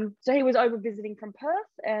 So he was over visiting from Perth,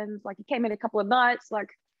 and like he came in a couple of nights. Like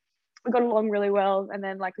we got along really well, and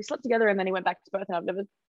then like we slept together, and then he went back to Perth, and I've never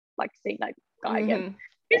like seen that guy again.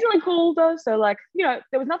 He's really cool though. So like, you know,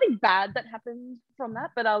 there was nothing bad that happened from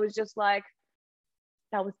that, but I was just like,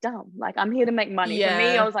 that was dumb. Like, I'm here to make money. For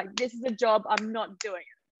me, I was like, this is a job, I'm not doing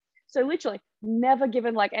it. So literally never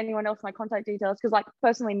given like anyone else my contact details, because like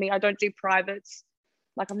personally me, I don't do privates.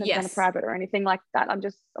 Like, I'm never done a private or anything like that. I'm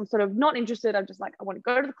sort of not interested. I'm just like, I want to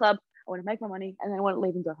go to the club, I want to make my money, and then I want to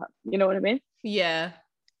leave and go home. You know what I mean? Yeah.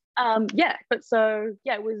 But so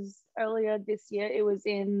yeah, it was earlier this year. It was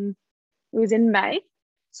in May.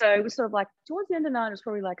 So it was sort of like towards the end of the night. It was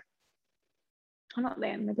probably like, I'm not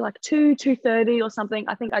then, maybe like 2:30 or something.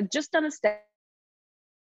 I think I'd just done a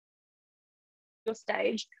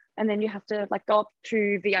stage, and then you have to like go up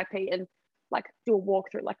to VIP and like do a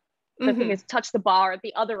walkthrough. Like, the thing is, touch the bar at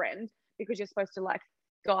the other end, because you're supposed to like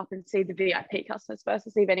go up and see the VIP customers first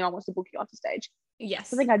to see if anyone wants to book you off the stage. Yes.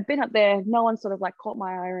 So I think I'd been up there, no one sort of like caught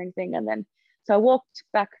my eye or anything. And then so I walked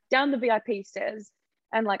back down the VIP stairs,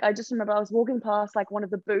 and like I just remember I was walking past like one of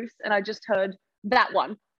the booths, and I just heard that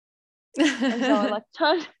one. And so I like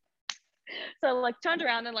So like turned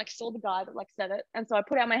around and like saw the guy that like said it. And so I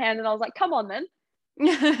put out my hand and I was like, come on then.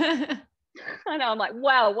 I know, I'm like,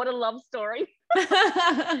 wow, what a love story.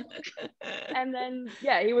 And then,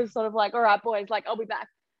 yeah, he was sort of like, all right, boys, like, I'll be back.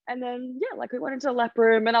 And then, yeah, like we went into the lap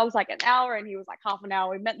room and I was like an hour and he was like half an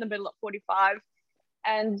hour. We met in the middle at 45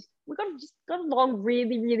 and we got along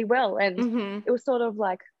really, really well. And it was sort of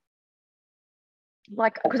like,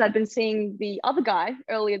 because I'd been seeing the other guy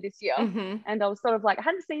earlier this year and I was sort of like, I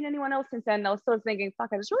hadn't seen anyone else since then. And I was sort of thinking, fuck,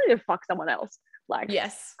 I just really need to fuck someone else. Like,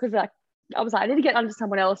 yes. Because like, I was like, I need to get under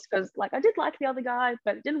someone else because like I did like the other guy,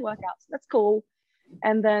 but it didn't work out. So that's cool.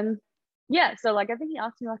 And then, yeah, so like I think he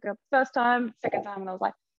asked me like a first time, second time, and I was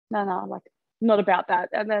like, no, like not about that.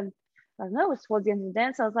 And then I don't know, it was towards the end of the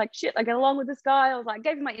dance. I was like, shit, I get along with this guy. I was like,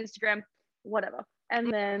 gave him my Instagram, whatever.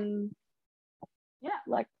 And then, yeah,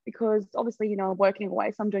 like because obviously, you know, I'm working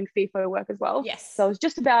away, so I'm doing FIFO work as well. Yes. So it was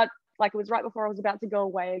just about like it was right before I was about to go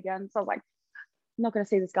away again. So I was like, I'm not going to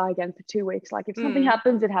see this guy again for 2 weeks. Like if something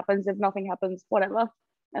happens, it happens. If nothing happens, whatever.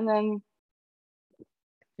 And then,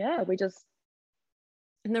 yeah, we just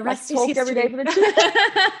and the rest is talked history. every day for the 2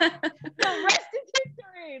 The rest is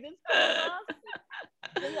history.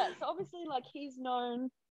 So yeah, so obviously like he's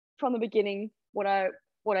known from the beginning what I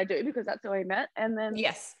do because that's how we met. And then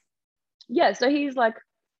yes, yeah, so he's like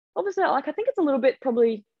obviously like I think it's a little bit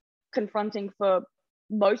probably confronting for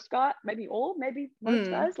most guys, maybe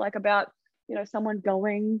most guys, like about, you know, someone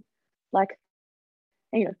going like,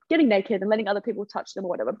 you know, getting naked and letting other people touch them or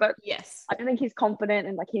whatever. But yes, I think he's confident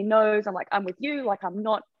and like he knows I'm like, I'm with you. Like I'm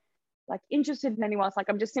not like interested in anyone else. Like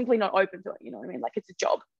I'm just simply not open to it. You know what I mean? Like it's a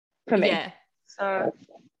job for me. Yeah. So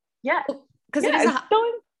yeah. Because yeah,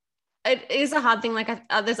 it is a hard thing. Like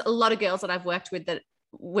there's a lot of girls that I've worked with that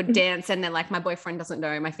would dance and they're like, my boyfriend doesn't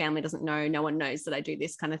know, my family doesn't know, no one knows that I do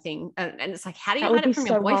this kind of thing. And it's like, how do you hide it from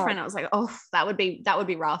your boyfriend? I was like, oh, that would be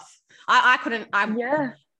rough. I couldn't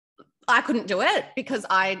do it because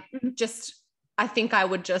I think I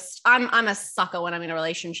would I'm a sucker when I'm in a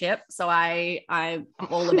relationship. So I'm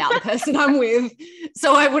all about the person I'm with.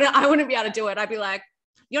 So I wouldn't be able to do it. I'd be like,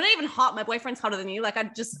 you're not even hot. My boyfriend's hotter than you. Like I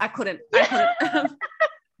couldn't.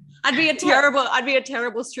 I'd be a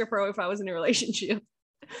terrible stripper if I was in a relationship.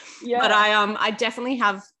 Yeah. But I definitely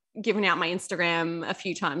have given out my Instagram a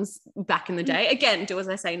few times back in the day. Again, do as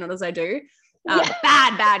I say, not as I do.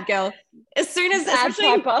 Bad girl. As soon as,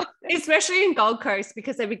 especially in Gold Coast,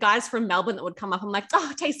 because there'd be guys from Melbourne that would come up. I'm like,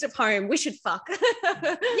 oh, taste of home. We should fuck.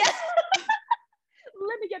 Yes.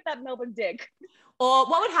 Let me get that Melbourne dick. Or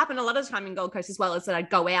what would happen a lot of the time in Gold Coast as well is that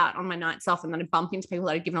I'd go out on my nights off and then I'd bump into people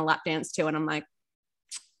that I'd given a lap dance to. And I'm like,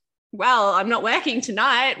 well, I'm not working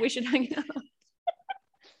tonight. We should hang out.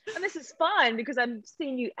 And this is fine because I'm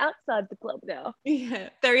seeing you outside the club now. Yeah,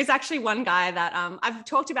 there is actually one guy that I've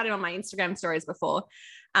talked about him on my Instagram stories before.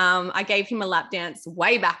 I gave him a lap dance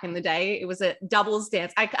way back in the day. It was a doubles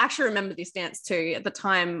dance. I actually remember this dance too. At the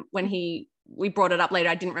time when we brought it up later,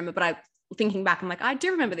 I didn't remember, but thinking back, I'm like, I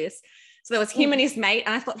do remember this. So there was him and his mate,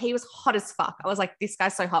 and I thought he was hot as fuck. I was like, this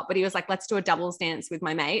guy's so hot, but he was like, let's do a doubles dance with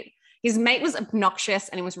my mate. His mate was obnoxious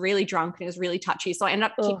and he was really drunk and he was really touchy. So I ended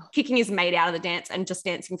up kicking his mate out of the dance and just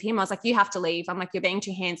dancing with him. I was like, you have to leave. I'm like, you're being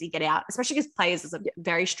too handsy, get out. Especially because players is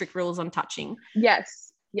very strict rules on touching.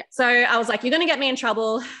 Yes. Yeah. So I was like, you're going to get me in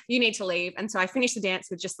trouble. You need to leave. And so I finished the dance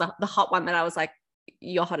with just the hot one that I was like,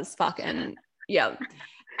 you're hot as fuck. And yeah.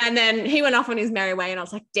 And then he went off on his merry way and I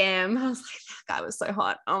was like, damn. I was like, that guy was so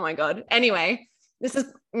hot. Oh my God. Anyway, this is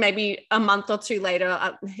maybe a month or two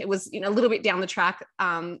later. It was, a little bit down the track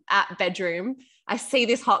at bedroom. I see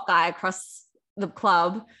this hot guy across the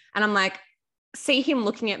club and I'm like, see him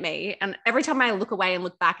looking at me. And every time I look away and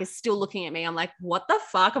look back, he's still looking at me. I'm like, what the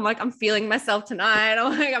fuck? I'm like, I'm feeling myself tonight.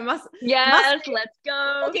 I'm like, let's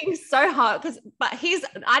go. Looking so hot. But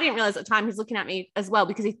I didn't realize at the time he's looking at me as well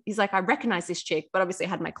because he's like, I recognize this chick, but obviously I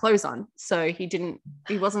had my clothes on. So he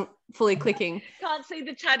wasn't fully clicking. Can't see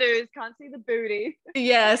the tattoos, can't see the booty.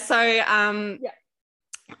 Yeah. So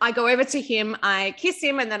I go over to him, I kiss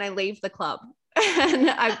him, and then I leave the club. And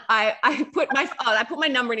I put my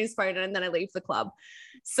number in his phone and then I leave the club.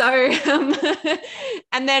 So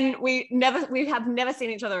and then we have never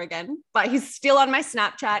seen each other again, but he's still on my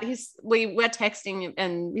Snapchat. We're texting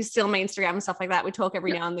and he's still on my Instagram and stuff like that. We talk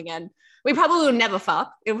every now and again. We probably will never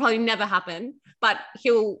fuck. It will probably never happen, but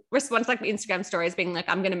he'll respond to like Instagram stories being like,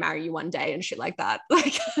 I'm going to marry you one day and shit like that.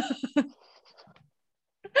 Like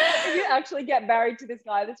If you actually get married to this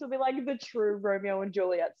guy, this will be like the true Romeo and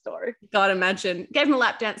Juliet story. God, imagine. Gave him a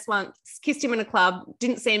lap dance once, kissed him in a club,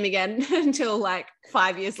 didn't see him again until like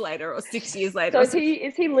 5 years later or 6 years later. So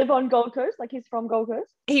is he live on Gold Coast? Like he's from Gold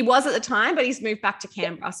Coast? He was at the time, but he's moved back to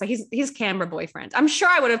Canberra. So he's his Canberra boyfriend. I'm sure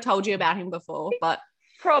I would have told you about him before, but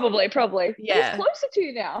probably. Yeah. He's closer to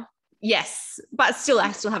you now. Yes, but still,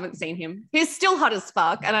 I still haven't seen him. He's still hot as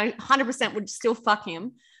fuck, and I 100% would still fuck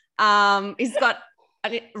him. He's got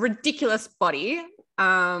a ridiculous body.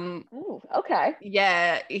 Ooh, okay.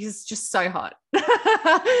 Yeah, he's just so hot. But,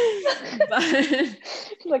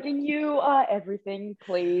 like, you are everything,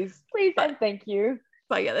 please, and thank you.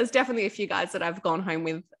 But yeah, there's definitely a few guys that I've gone home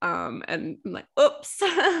with, and I'm like, oops,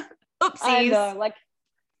 oopsies. I know, like,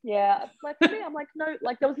 yeah, like for me, I'm like, no,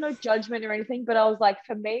 like there was no judgment or anything, but I was like,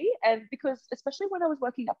 for me, and because especially when I was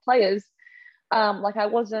working at Players, like I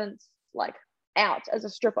wasn't like out as a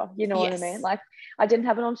stripper, you know what I mean? Like I didn't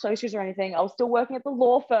have it on socials or anything. I was still working at the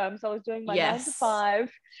law firm, so I was doing my 9 to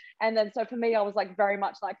 5, and then so for me, I was like very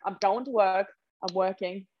much like I'm going to work, I'm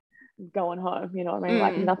working, I'm going home. You know what I mean?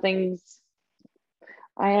 Like nothing's.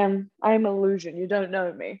 I am illusion. You don't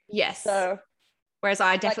know me. Yes. So. Whereas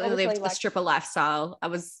I definitely lived the stripper lifestyle. I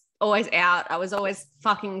was always out. I was always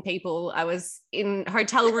fucking people. I was in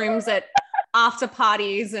hotel rooms at after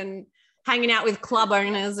parties and hanging out with club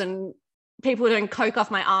owners and people doing coke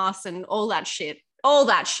off my ass and all that shit.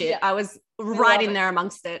 Yeah. I was right in there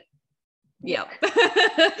amongst it. Yep.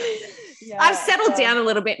 Yeah, I've settled down a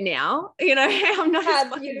little bit now. You know, I'm not as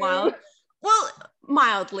fucking wild. Well,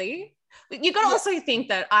 mildly. You got to also think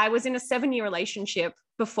that I was in a 7-year relationship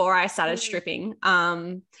before I started stripping.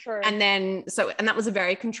 And that was a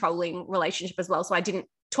very controlling relationship as well. So I didn't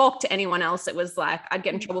talk to anyone else. It was like, I'd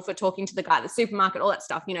get in trouble for talking to the guy at the supermarket, all that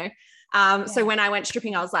stuff, you know? So when I went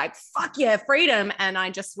stripping, I was like, fuck yeah, freedom. And I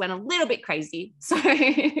just went a little bit crazy. So.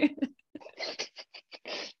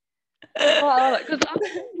 Well, because I'm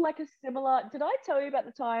like a similar, did I tell you about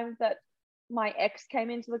the time that my ex came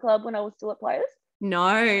into the club when I was still at Players?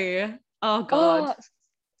 No. Oh God.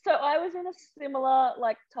 So I was in a similar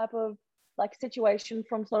like type of like situation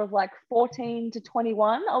from sort of like 14 to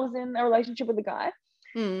 21. I was in a relationship with a guy,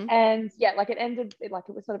 and yeah, like it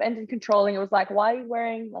was sort of ended controlling. It was like, why are you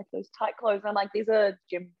wearing like those tight clothes? And I'm like, these are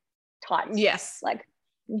gym tights. Yes, like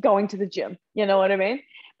going to the gym. You know what I mean?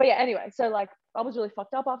 But yeah, anyway, so like I was really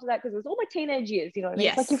fucked up after that because it was all my teenage years. You know what I mean?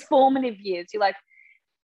 Yes. It's like your formative years. You're like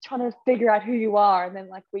trying to figure out who you are, and then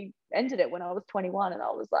like we ended it when I was 21, and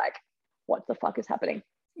I was like, what the fuck is happening?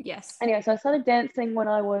 Yes. Anyway, so I started dancing when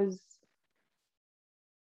I was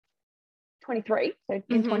 23, so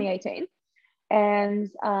in 2018. And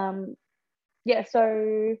yeah, so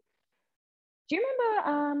do you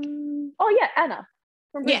remember Anna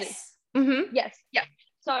from Brizzy? Yes. Mm-hmm. Yes. Yeah.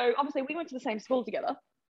 So obviously we went to the same school together.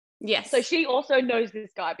 Yes. So she also knows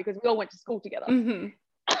this guy because we all went to school together. Mm-hmm.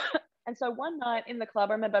 And so one night in the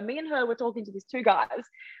club, I remember me and her were talking to these two guys,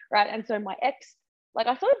 right? And so my ex, like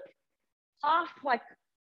I sort of half like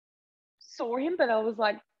saw him, but I was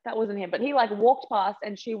like, that wasn't him. But he like walked past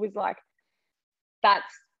and she was like, that's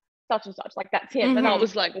such and such, like that's him. And I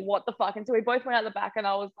was like, what the fuck? And so we both went out the back, and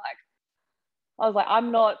I was like,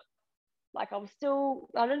 I'm not, like I was still,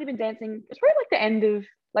 I'd only been dancing, it's probably like the end of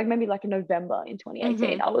like maybe like in November in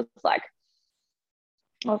 2018. I was like,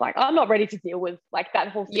 I'm not ready to deal with like that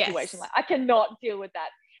whole situation. Yes. Like I cannot deal with that.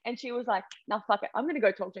 And she was like, nah, fuck it, I'm gonna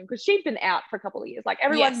go talk to him, because she'd been out for a couple of years. Like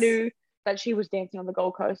everyone knew that she was dancing on the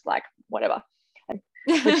Gold Coast, like whatever.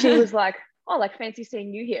 But she was like, oh, like fancy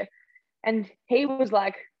seeing you here. And he was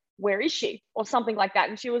like, where is she? Or something like that.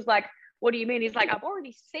 And she was like, what do you mean? He's like, I've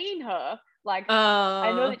already seen her. Like,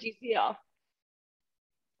 I know that she's here.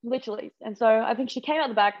 Literally. And so I think she came out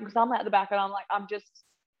the back, because I'm out the back, and I'm like, I'm just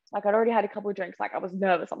like, I'd already had a couple of drinks. Like I was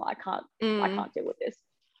nervous. I'm like, I can't deal with this.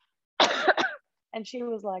 And she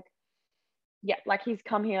was like, yeah, like he's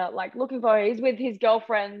come here, like looking for her. He's with his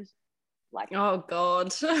girlfriend. Like, oh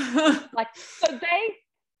God. Like, so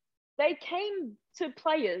they came to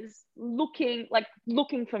Players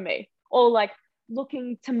looking for me, or like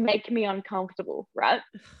looking to make me uncomfortable, right?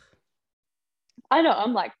 I know,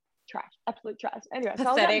 I'm like trash, absolute trash. Anyway, so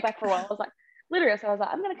I was out back for a while. I was like, literally, so I was like,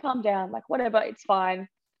 I'm gonna calm down, like whatever, it's fine.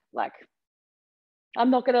 Like, I'm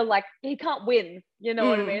not gonna, like, he can't win, you know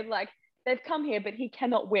what I mean? Like, they've come here, but he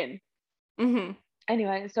cannot win.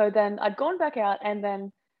 Anyway, so then I'd gone back out, and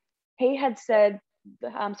then he had said,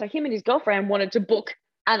 so him and his girlfriend wanted to book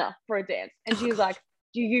Anna for a dance, and she was like,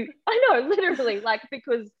 I know, literally, like,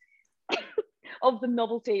 because of the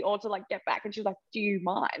novelty, or to like get back. And she was like, do you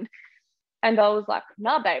mind? And I was like,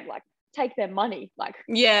 nah, babe, like take their money. Like,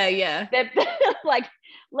 yeah. they're like,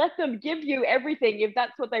 let them give you everything if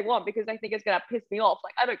that's what they want, because they think it's gonna piss me off.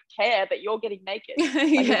 Like, I don't care that you're getting naked. Like,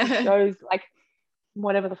 it just shows like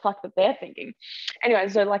whatever the fuck that they're thinking. Anyway,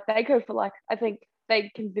 so like they go for like, I think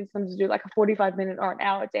they convince them to do like a 45-minute or an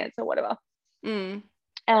hour dance or whatever.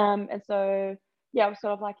 And so yeah, I was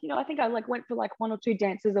sort of like, I think I like went for like 1 or 2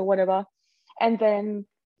 dances or whatever, and then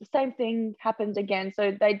the same thing happened again.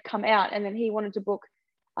 So they'd come out, and then he wanted to book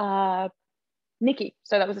Nikki.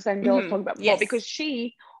 So that was the same girl I was talking about before, because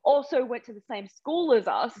she also went to the same school as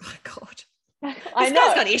us. Oh my God. I This know.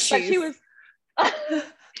 guy's got issues. But she was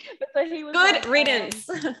but so he was good like, riddance.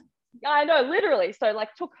 I know, literally. So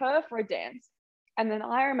like took her for a dance. And then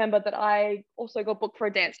I remember that I also got booked for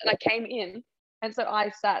a dance, and I came in, and so I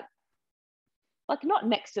sat like not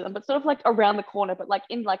next to them, but sort of like around the corner, but like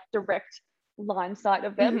in like direct line sight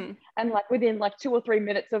of them. And like within like 2 or 3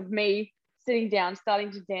 minutes of me sitting down,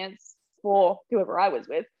 starting to dance for whoever I was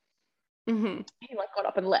with, he like got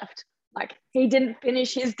up and left. Like, he didn't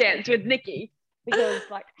finish his dance with Nikki because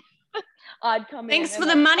like I'd come in. Thanks for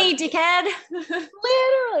the money, dickhead.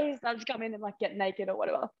 Literally, so I'd just come in and like get naked or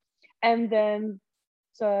whatever. And then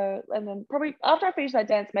probably after I finished that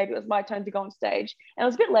dance, maybe it was my turn to go on stage. And it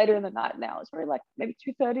was a bit later in the night now. It was probably like maybe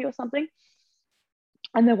 2:30 or something.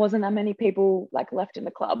 And there wasn't that many people like left in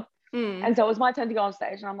the club. And so it was my turn to go on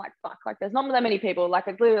stage, and I'm like, fuck, like there's not that many people. Like,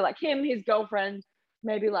 it's literally like him, his girlfriend,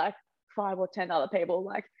 maybe like 5 or 10 other people.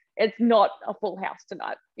 Like, it's not a full house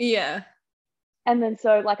tonight. Yeah. And then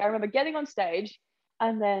so like I remember getting on stage,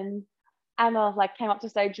 and then Anna like came up to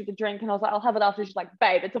stage with a drink, and I was like, I'll have it after. She's like,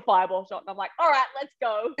 babe, it's a fireball shot. And I'm like, all right, let's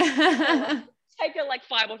go. Like, take a like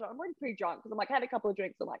fireball shot. I'm already pretty drunk because I'm like, I had a couple of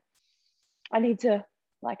drinks. I'm like, I need to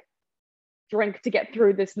like drink to get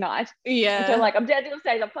through this night. Yeah. And so like I'm dancing on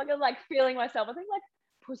stage, I'm fucking like feeling myself. I think like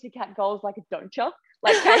Pussycat Dolls, like a don't ya,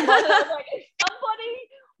 like came on, and I was like, is somebody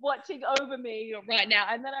watching over me right now?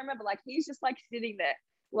 And then I remember like he's just like sitting there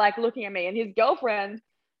like looking at me, and his girlfriend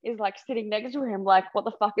is like sitting next to him, like, what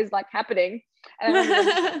the fuck is like happening? And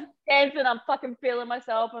I'm dancing, I'm fucking feeling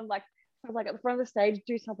myself, and like I was like at the front of the stage,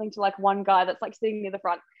 do something to like one guy that's like sitting near the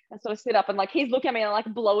front, and sort of sit up, and like he's looking at me and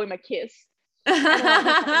like blow him a kiss. And then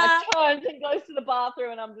like turns and goes to the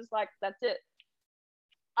bathroom, and I'm just like, that's it.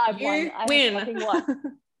 I win. I fucking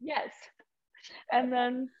won. Yes. And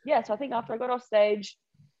then so I think after I got off stage,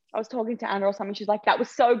 I was talking to Anna or something. She's like, that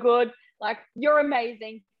was so good. Like, you're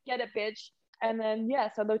amazing. Get it, bitch. And then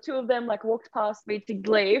so the two of them like walked past me to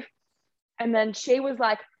leave. And then she was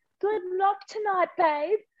like, good luck tonight,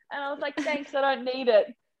 babe. And I was like, thanks, I don't need it.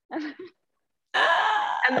 And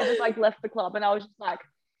then just like left the club, and I was just like,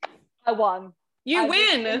 I won. You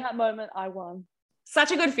win. In that moment, I won.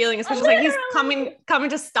 Such a good feeling, especially like he's coming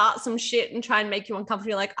to start some shit and try and make you uncomfortable.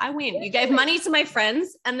 You're like, I win. You gave money to my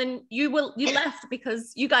friends, and then you left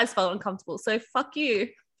because you guys felt uncomfortable. So fuck you.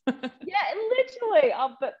 Yeah, literally.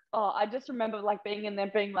 But I just remember like being in there,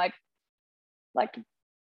 being like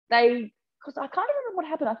they, because I can't remember what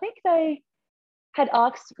happened. I think they had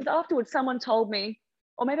asked, because afterwards someone told me,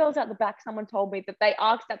 or maybe I was at the back, someone told me that they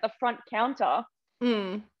asked at the front counter,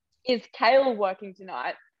 is Kale working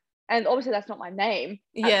tonight? And obviously that's not my name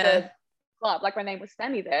at the club. Like, my name was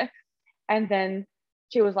Sammy there. And then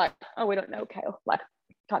she was like, oh, we don't know Kale. Like,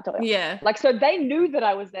 can't tell you. Yeah. Like, so they knew that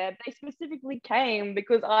I was there. They specifically came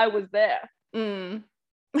because I was there. I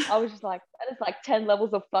was just like, that is like 10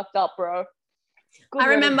 levels of fucked up, bro. I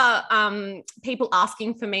remember people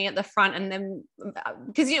asking for me at the front, and then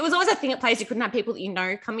because it was always a thing at places you couldn't have people that you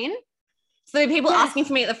know come in. So people asking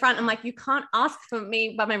for me at the front, I'm like, you can't ask for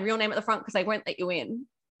me by my real name at the front because they won't let you in.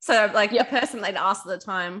 So like the person they'd asked at the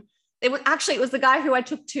time, it was the guy who I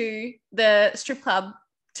took to the strip club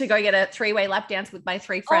to go get a 3-way lap dance with my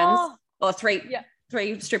 3 friends, or three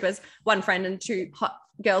strippers, 1 friend and 2 hot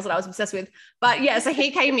girls that I was obsessed with. But so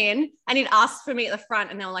he came in and he'd asked for me at the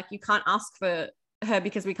front, and they were like, you can't ask for her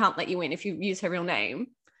because we can't let you in if you use her real name,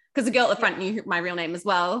 because the girl at the front knew my real name as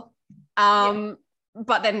well.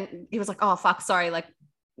 But then he was like, oh fuck, sorry, like,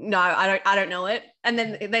 no, I don't know it. And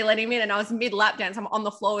then they let him in, and I was mid lap dance. I'm on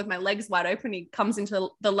the floor with my legs wide open. He comes into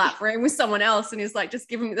the lap room with someone else, and he's like, just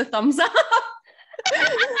giving me the thumbs up.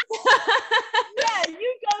 Yeah,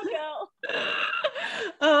 you go, girl.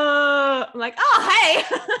 I'm like, oh, hey.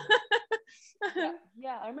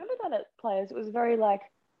 I remember that at Players. It was very like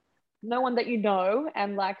no one that you know,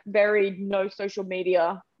 and like very no social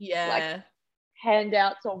media, like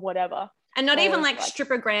handouts or whatever. And not even like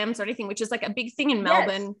strippergrams or anything, which is like a big thing in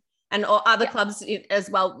Melbourne and or other clubs as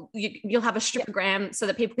well. You'll have a strippergram so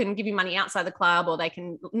that people can give you money outside the club, or they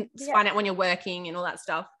can find out when you're working and all that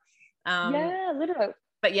stuff. Literally.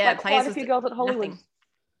 But like Players quite a few girls at Hollywood.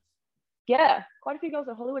 yeah, quite a few girls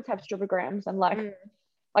at Hollywood have strippergrams and like Mm.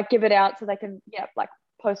 like give it out so they can like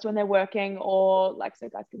post when they're working, or like so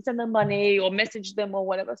guys can send them money or message them or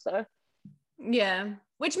whatever. So Yeah,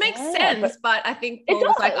 which makes yeah, sense. But I think it Paul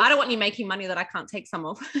was like, I does. don't want you making money that I can't take some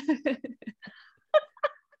of.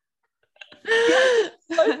 Yes,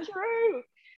 so true.